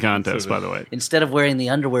 47 contest, by the way. Instead of wearing the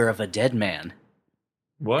underwear of a dead man,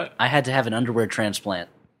 What? I had to have an underwear transplant.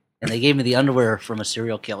 And they gave me the underwear from a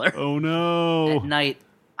serial killer. Oh no! At night,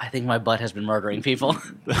 I think my butt has been murdering people.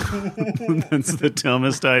 That's the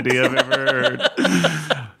dumbest idea I've ever heard.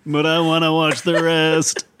 But I want to watch the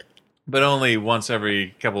rest. But only once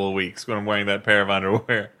every couple of weeks when I'm wearing that pair of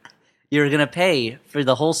underwear. You're going to pay for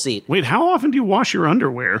the whole seat. Wait, how often do you wash your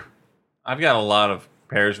underwear? I've got a lot of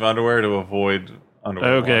pairs of underwear to avoid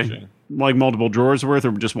underwear Okay. washing. Like multiple drawers worth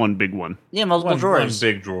or just one big one? Yeah, multiple One drawers.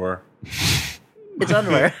 big drawer. It's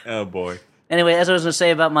underwear. Oh boy. Anyway, as I was going to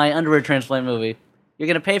say about my underwear transplant movie, you're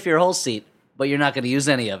going to pay for your whole seat, but you're not going to use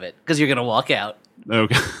any of it because you're going to walk out.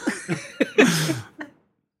 Okay.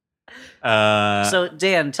 So,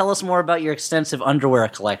 Dan, tell us more about your extensive underwear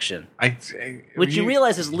collection, which you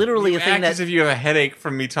realize is literally you a thing act that as if you have a headache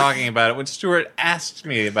from me talking about it when Stuart asked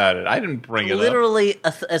me about it. I didn't bring it up. literally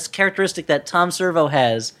a characteristic that Tom Servo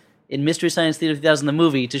has in Mystery Science Theater 3000, the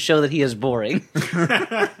movie, to show that he is boring.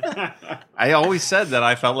 I always said that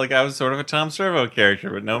I felt like I was sort of a Tom Servo character,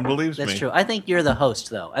 but no one believes That's me. true. I think you're the host,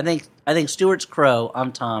 though. I think Stuart's Crow,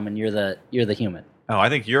 I'm Tom, and you're the human. Oh, I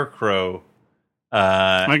think you're Crow.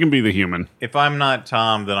 I can be the human. If I'm not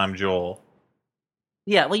Tom, then I'm Joel.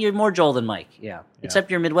 Yeah, well, you're more Joel than Mike. Yeah. Except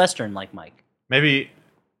you're Midwestern like Mike. Maybe.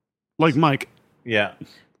 Like Mike. Yeah.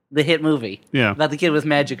 The hit movie. Yeah. About the kid with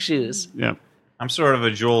magic shoes. Yeah. I'm sort of a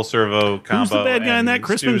Joel Servo combo. Who's the bad guy in that?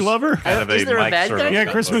 Crispin Stu's Glover? Kind of Is there a Mike bad Servo guy? Yeah,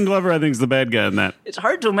 combo. Crispin Glover, I think, is the bad guy in that. It's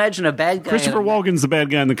hard to imagine a bad guy. Christopher Walken's the bad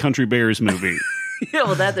guy in the Country Bears movie. Yeah,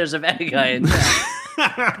 well, there's a bad guy in that.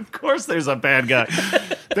 Of course there's a bad guy.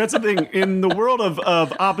 That's the thing. In the world of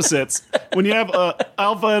opposites, when you have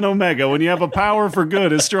Alpha and Omega, when you have a power for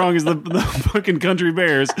good as strong as the fucking Country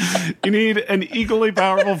Bears, you need an equally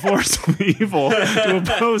powerful force of evil to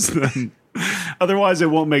oppose them. Otherwise, it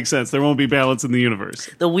won't make sense. There won't be balance in the universe.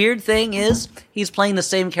 The weird thing is, he's playing the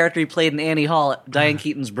same character he played in Annie Hall, Diane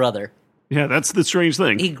Keaton's brother. Yeah, that's the strange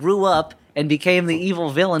thing. He grew up and became the evil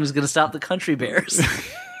villain who's going to stop the Country Bears.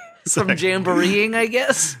 From jamboreeing, I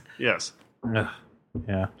guess. Yes.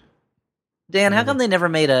 Yeah. Dan, how come they never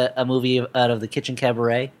made a movie out of the Kitchen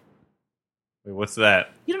Cabaret? Wait, what's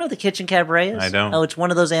that? You don't know what the Kitchen Cabaret is? I don't. Oh, it's one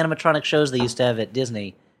of those animatronic shows they used to have at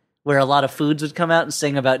Disney, where a lot of foods would come out and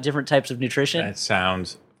sing about different types of nutrition. That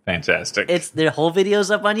sounds fantastic. It's their whole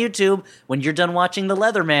videos up on YouTube. When you're done watching The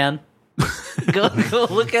Leatherman, go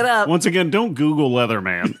look it up. Once again, don't Google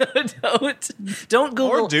Leatherman. don't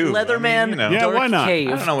Google Or do. Leatherman. I mean, you know. Yeah, Dark why not? Cave.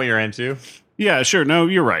 I don't know what you're into. Yeah, sure. No,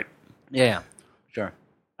 you're right. Yeah, sure.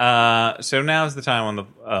 So now's the time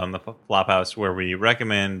on the Flophouse where we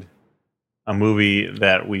recommend a movie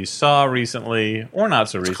that we saw recently or not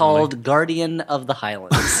so recently. It's called Guardian of the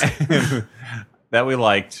Highlands. that we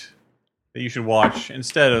liked that you should watch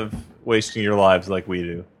instead of wasting your lives like we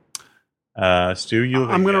do. Stu,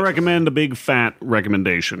 I'm going to recommend a big fat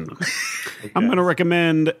recommendation. Okay. I'm going to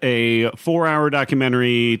recommend a 4-hour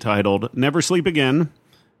documentary titled Never Sleep Again.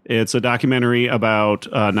 It's a documentary about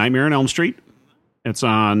Nightmare on Elm Street. It's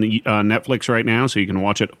on Netflix right now, so you can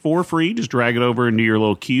watch it for free. Just drag it over into your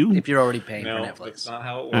little queue. If you're already paying for Netflix. That's not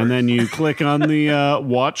how it works. And then you click on the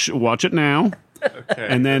watch it now. Okay,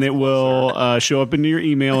 and then it will show up into your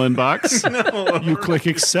email inbox. No, you click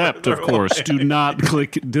accept, of course. Do not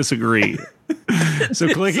click disagree.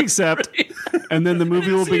 So click accept, and then the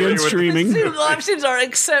movie will begin streaming. The two options are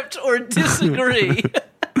accept or disagree.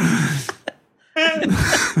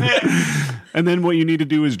 And then what you need to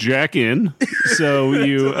do is jack in. So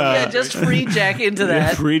you just free jack into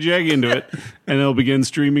that. Free jack into it, and it'll begin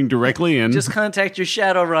streaming directly in. Just contact your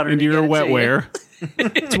Shadowrunner into your wetware.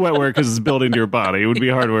 It's wetware because it's built into your body. It would be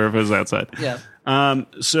hardware if it was outside. Yeah.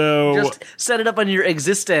 So just set it up on your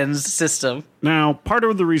Existenz system. Now, part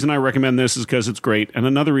of the reason I recommend this is because it's great, and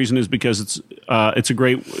another reason is because it's a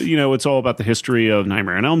great. It's all about the history of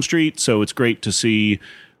Nightmare on Elm Street. So it's great to see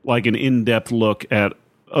like an in-depth look at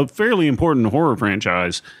a fairly important horror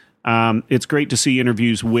franchise. It's great to see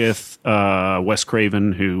interviews with Wes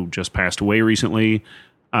Craven, who just passed away recently.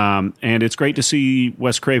 And it's great to see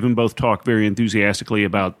Wes Craven both talk very enthusiastically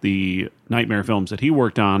about the Nightmare films that he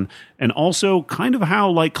worked on, and also kind of how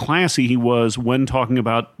like classy he was when talking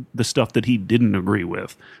about the stuff that he didn't agree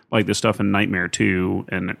with, like the stuff in Nightmare 2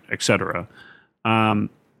 and etc.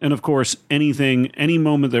 And of course, any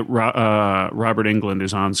moment that Robert Englund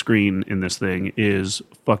is on screen in this thing is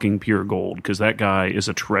fucking pure gold, because that guy is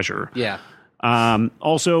a treasure. Yeah.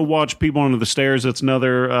 Also, watch People Under the Stairs. That's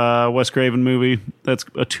another Wes Craven movie. That's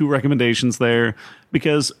 2 recommendations there,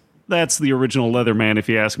 because that's the original Leatherman, if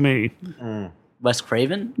you ask me. Wes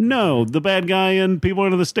Craven? No, the bad guy in People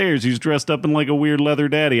Under the Stairs. He's dressed up in like a weird leather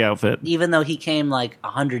daddy outfit. Even though he came like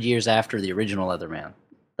 100 years after the original Leatherman.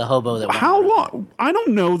 The hobo that How long? I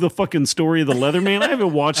don't know the fucking story of the Leatherman. I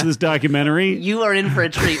haven't watched this documentary. You are in for a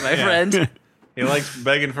treat, my friend. He likes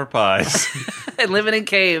begging for pies. And living in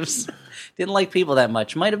caves. Didn't like people that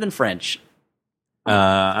much. Might have been French.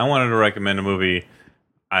 I wanted to recommend a movie.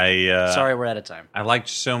 Sorry, we're out of time. I liked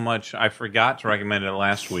so much. I forgot to recommend it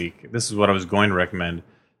last week. This is what I was going to recommend.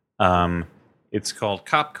 It's called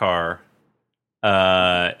Cop Car.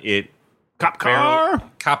 Cop Car?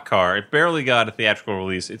 Cop Car. It barely got a theatrical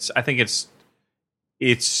release. I think it's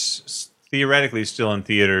theoretically still in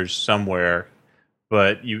theaters somewhere,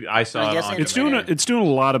 but I saw it on demand. It's doing a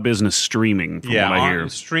lot of business streaming from what I hear.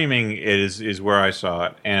 Streaming is where I saw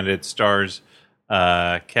it, and it stars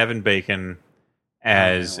Kevin Bacon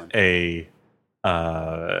as he's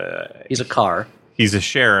a car. He's a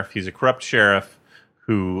sheriff. He's a corrupt sheriff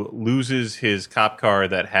who loses his cop car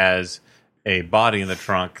that has a body in the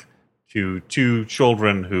trunk to 2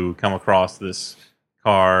 children who come across this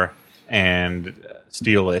car and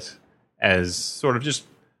steal it as sort of just,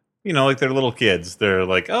 like they're little kids. They're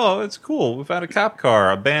like, oh, it's cool. We found a cop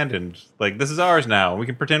car abandoned. Like, this is ours now. We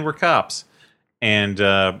can pretend we're cops. And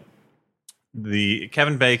the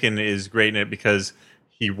Kevin Bacon is great in it because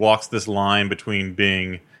he walks this line between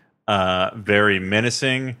being very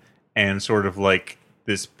menacing and sort of like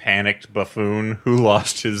this panicked buffoon who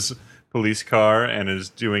lost his police car and is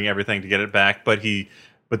doing everything to get it back. But the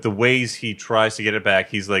ways he tries to get it back,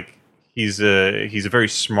 he's a very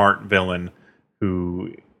smart villain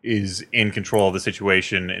who is in control of the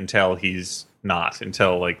situation until he's not,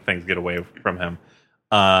 until like things get away from him.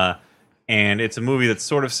 And it's a movie that's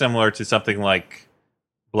sort of similar to something like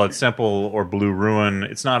Blood Simple or Blue Ruin.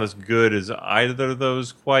 It's not as good as either of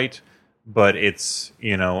those quite, but it's,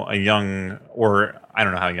 a young, or I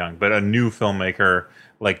don't know how young, but a new filmmaker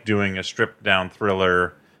like doing a stripped down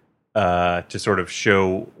thriller to sort of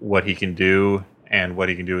show what he can do, and what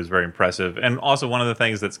he can do is very impressive. And also one of the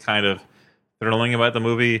things that's kind of thrilling about the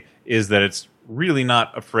movie is that it's really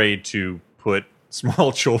not afraid to put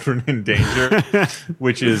small children in danger,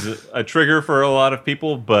 which is a trigger for a lot of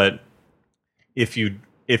people. But if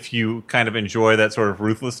you kind of enjoy that sort of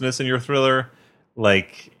ruthlessness in your thriller,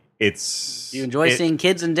 like you enjoy seeing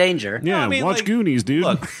kids in danger. Yeah, watch like, Goonies, dude.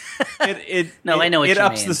 Look, I know what it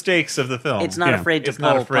ups mean. The stakes of the film. It's not afraid to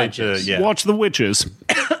pull punches. Watch The Witches.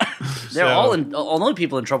 They're all only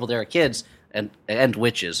people in trouble there are kids and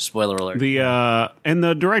witches. Spoiler alert. And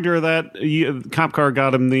the director of that Cop Car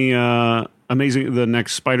got him the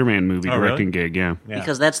next Spider-Man movie directing gig. Yeah,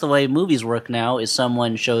 because that's the way movies work now. Is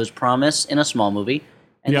someone shows promise in a small movie.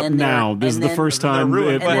 And then this is the first time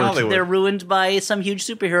they're ruined by some huge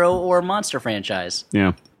superhero or monster franchise.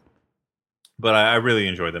 Yeah. But I really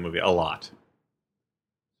enjoyed that movie a lot.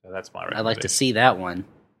 So that's my recommendation. I'd like to see that one.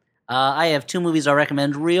 I have two movies I'll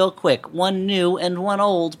recommend real quick. One new and one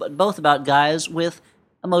old, but both about guys with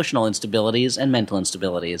emotional instabilities and mental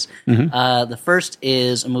instabilities. Mm-hmm. The first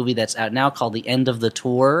is a movie that's out now called The End of the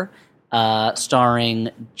Tour, starring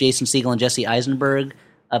Jason Segel and Jesse Eisenberg,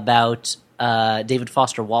 about David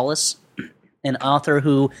Foster Wallace, an author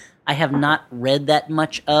who I have not read that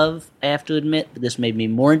much of, I have to admit, but this made me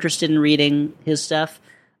more interested in reading his stuff,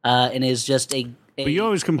 and is just But you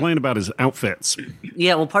always complain about his outfits.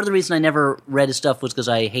 Yeah, well, part of the reason I never read his stuff was because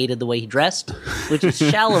I hated the way he dressed, which is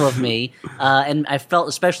shallow of me, and I felt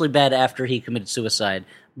especially bad after he committed suicide.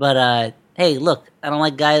 But, hey, look, I don't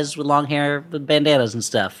like guys with long hair with bandanas and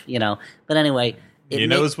stuff, But anyway... He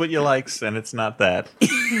knows what you likes, and it's not that.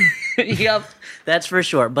 Yep, that's for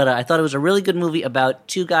sure. But I thought it was a really good movie about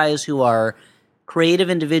two guys who are creative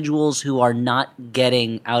individuals who are not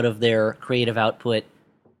getting out of their creative output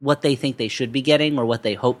what they think they should be getting or what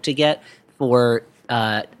they hope to get. For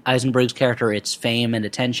Eisenberg's character, it's fame and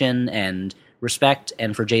attention and respect.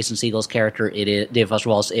 And for Jason Segel's character, David Foster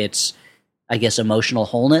Wallace, it's, I guess, emotional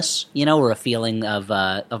wholeness, or a feeling of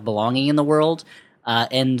belonging in the world.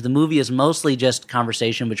 And the movie is mostly just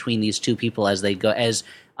conversation between these two people as they go. As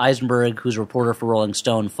Eisenberg, who's a reporter for Rolling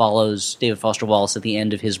Stone, follows David Foster Wallace at the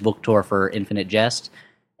end of his book tour for Infinite Jest.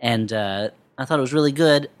 And I thought it was really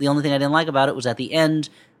good. The only thing I didn't like about it was at the end,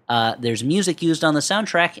 there's music used on the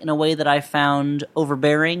soundtrack in a way that I found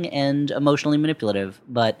overbearing and emotionally manipulative.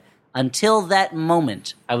 But until that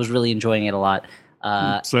moment, I was really enjoying it a lot.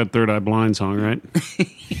 It's that Third Eye Blind song, right?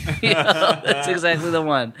 That's exactly the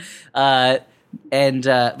one. And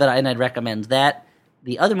I'd recommend that.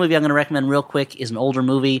 The other movie I'm going to recommend real quick is an older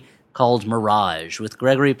movie called Mirage with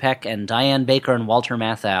Gregory Peck and Diane Baker and Walter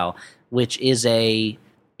Matthau, which is it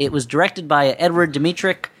was directed by Edward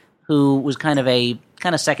Dmytryk, who was kind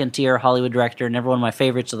of second-tier Hollywood director, never one of my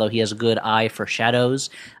favorites, although he has a good eye for shadows.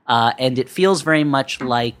 And it feels very much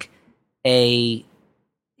like a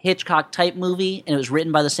Hitchcock-type movie, and it was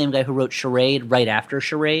written by the same guy who wrote Charade right after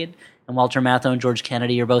Charade. And Walter Matthau and George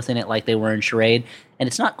Kennedy are both in it like they were in Charade. And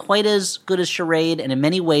it's not quite as good as Charade, and in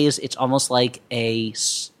many ways it's almost like a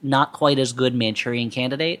not quite as good Manchurian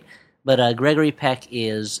Candidate. But Gregory Peck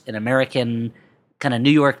is an American kind of New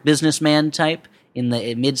York businessman type in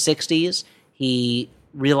the mid-'60s. He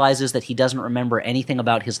realizes that he doesn't remember anything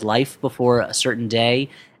about his life before a certain day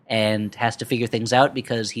and has to figure things out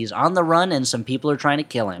because he's on the run and some people are trying to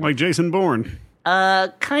kill him. Like Jason Bourne.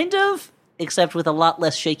 Kind of. Except with a lot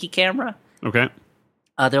less shaky camera. Okay.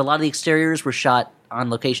 A lot of the exteriors were shot on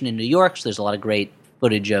location in New York, so there's a lot of great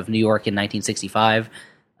footage of New York in 1965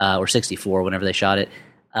 or 64, whenever they shot it.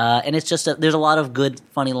 And it's just there's a lot of good,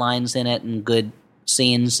 funny lines in it and good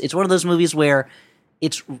scenes. It's one of those movies where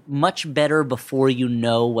it's much better before you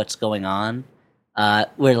know what's going on.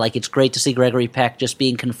 Where it's great to see Gregory Peck just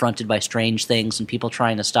being confronted by strange things and people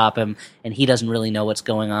trying to stop him, and he doesn't really know what's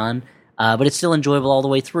going on. But it's still enjoyable all the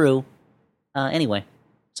way through. Anyway,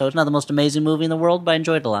 so it's not the most amazing movie in the world, but I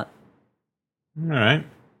enjoyed it a lot. All right.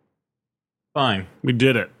 Fine. We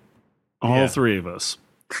did it. All three of us.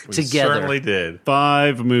 We together. certainly did.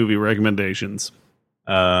 5 movie recommendations.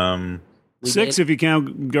 Six if you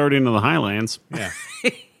count Guardian of the Highlands. Yeah.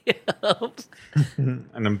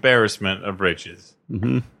 An embarrassment of riches.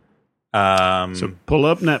 Mm-hmm. So pull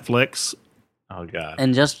up Netflix. Oh, God.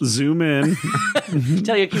 And just zoom in.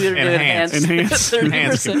 tell your computer to enhance.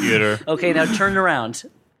 Enhance computer. Okay, now turn around.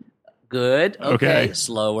 Good. Okay.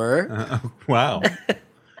 Slower. Wow.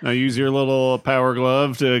 Now use your little power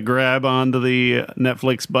glove to grab onto the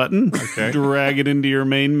Netflix button. Okay. Drag it into your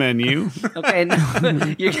main menu. Okay, now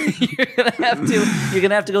you're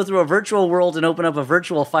gonna have to go through a virtual world and open up a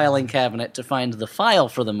virtual filing cabinet to find the file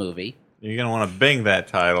for the movie. You're going to want to Bing that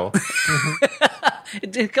title.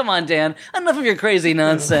 Come on, Dan. Enough of your crazy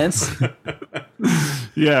nonsense.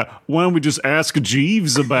 Yeah, why don't we just ask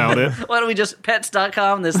Jeeves about it? Why don't we just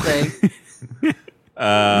pets.com this thing?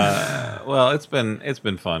 Well, it's been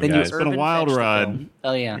fun, Then guys. you been a wild Fetch the ride. film.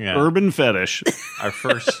 Oh, yeah. Yeah. Urban Fetish. Our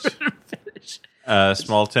first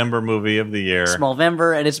small timber movie of the year.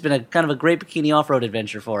 Smallvember, and it's been a kind of a great bikini off-road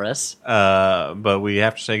adventure for us. But we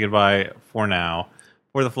have to say goodbye for now.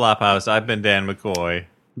 For the Flophouse, I've been Dan McCoy.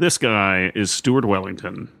 This guy is Stuart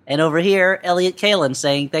Wellington. And over here, Elliot Kalin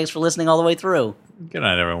saying thanks for listening all the way through. Good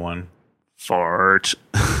night, everyone. Fart.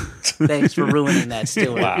 Thanks for ruining that,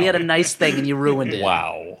 Stuart. Wow. We had a nice thing and you ruined it.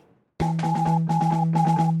 Wow.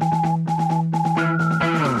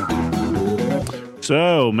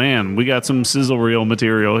 So, man, we got some sizzle reel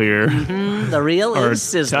material here. The reel Or is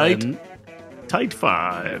sizzling. Tight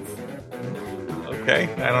 5.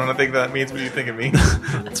 Okay. I don't think that means what you think it means.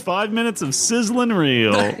 It's 5 minutes of sizzling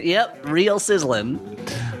reel. Yep, real sizzling.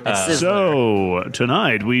 It's sizzling. So,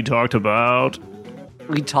 tonight we talked about...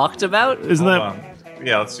 We talked about? Isn't Hold that... on.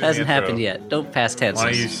 Yeah, let's do the Hasn't intro. happened yet. Don't past tense.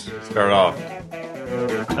 Why don't you start off?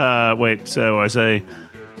 Wait, so I say...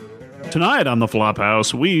 Tonight on the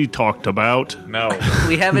Flophouse, we talked about... No.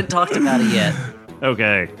 We haven't talked about it yet.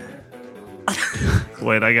 Okay.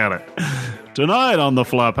 Wait, I got it. Tonight on the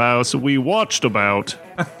Flophouse, we watched about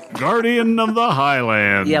Guardian of the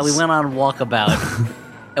Highlands. Yeah, we went on walkabout.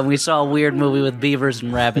 And we saw a weird movie with beavers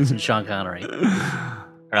and rabbits and Sean Connery.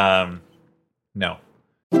 No.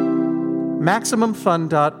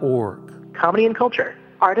 MaximumFun.org. Comedy and culture.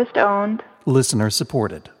 Artist owned. Listener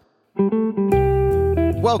supported.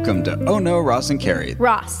 Welcome to Oh No, Ross and Carrie.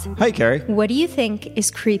 Ross, Hi, Carrie. what do you think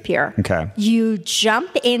is creepier? Okay. You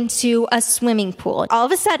jump into a swimming pool. All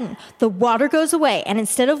of a sudden, the water goes away, and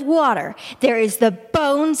instead of water, there is the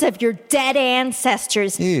bones of your dead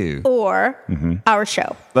ancestors. Ew. Or our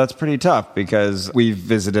show. That's pretty tough because we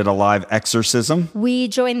visited a live exorcism. We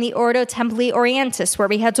joined the Ordo Templi Orientis, where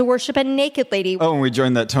we had to worship a naked lady. Oh, and we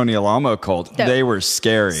joined that Tony Alamo cult. They were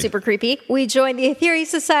scary. Super creepy. We joined the Aetheri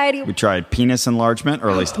Society. We tried penis enlargement,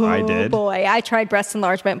 or at least I did. Oh boy, I tried breast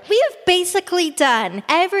enlargement. We have basically done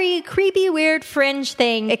every creepy, weird, fringe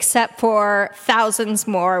thing except for thousands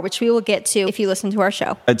more, which we will get to if you listen to our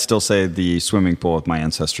show. I'd still say the swimming pool with my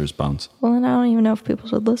ancestors' bones. Well, and I don't even know if people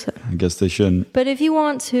should listen. I guess they shouldn't. But if you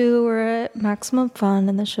want to, we're at Maximum Fun,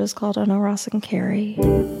 and the show's called Oh No, Ross and Carrie.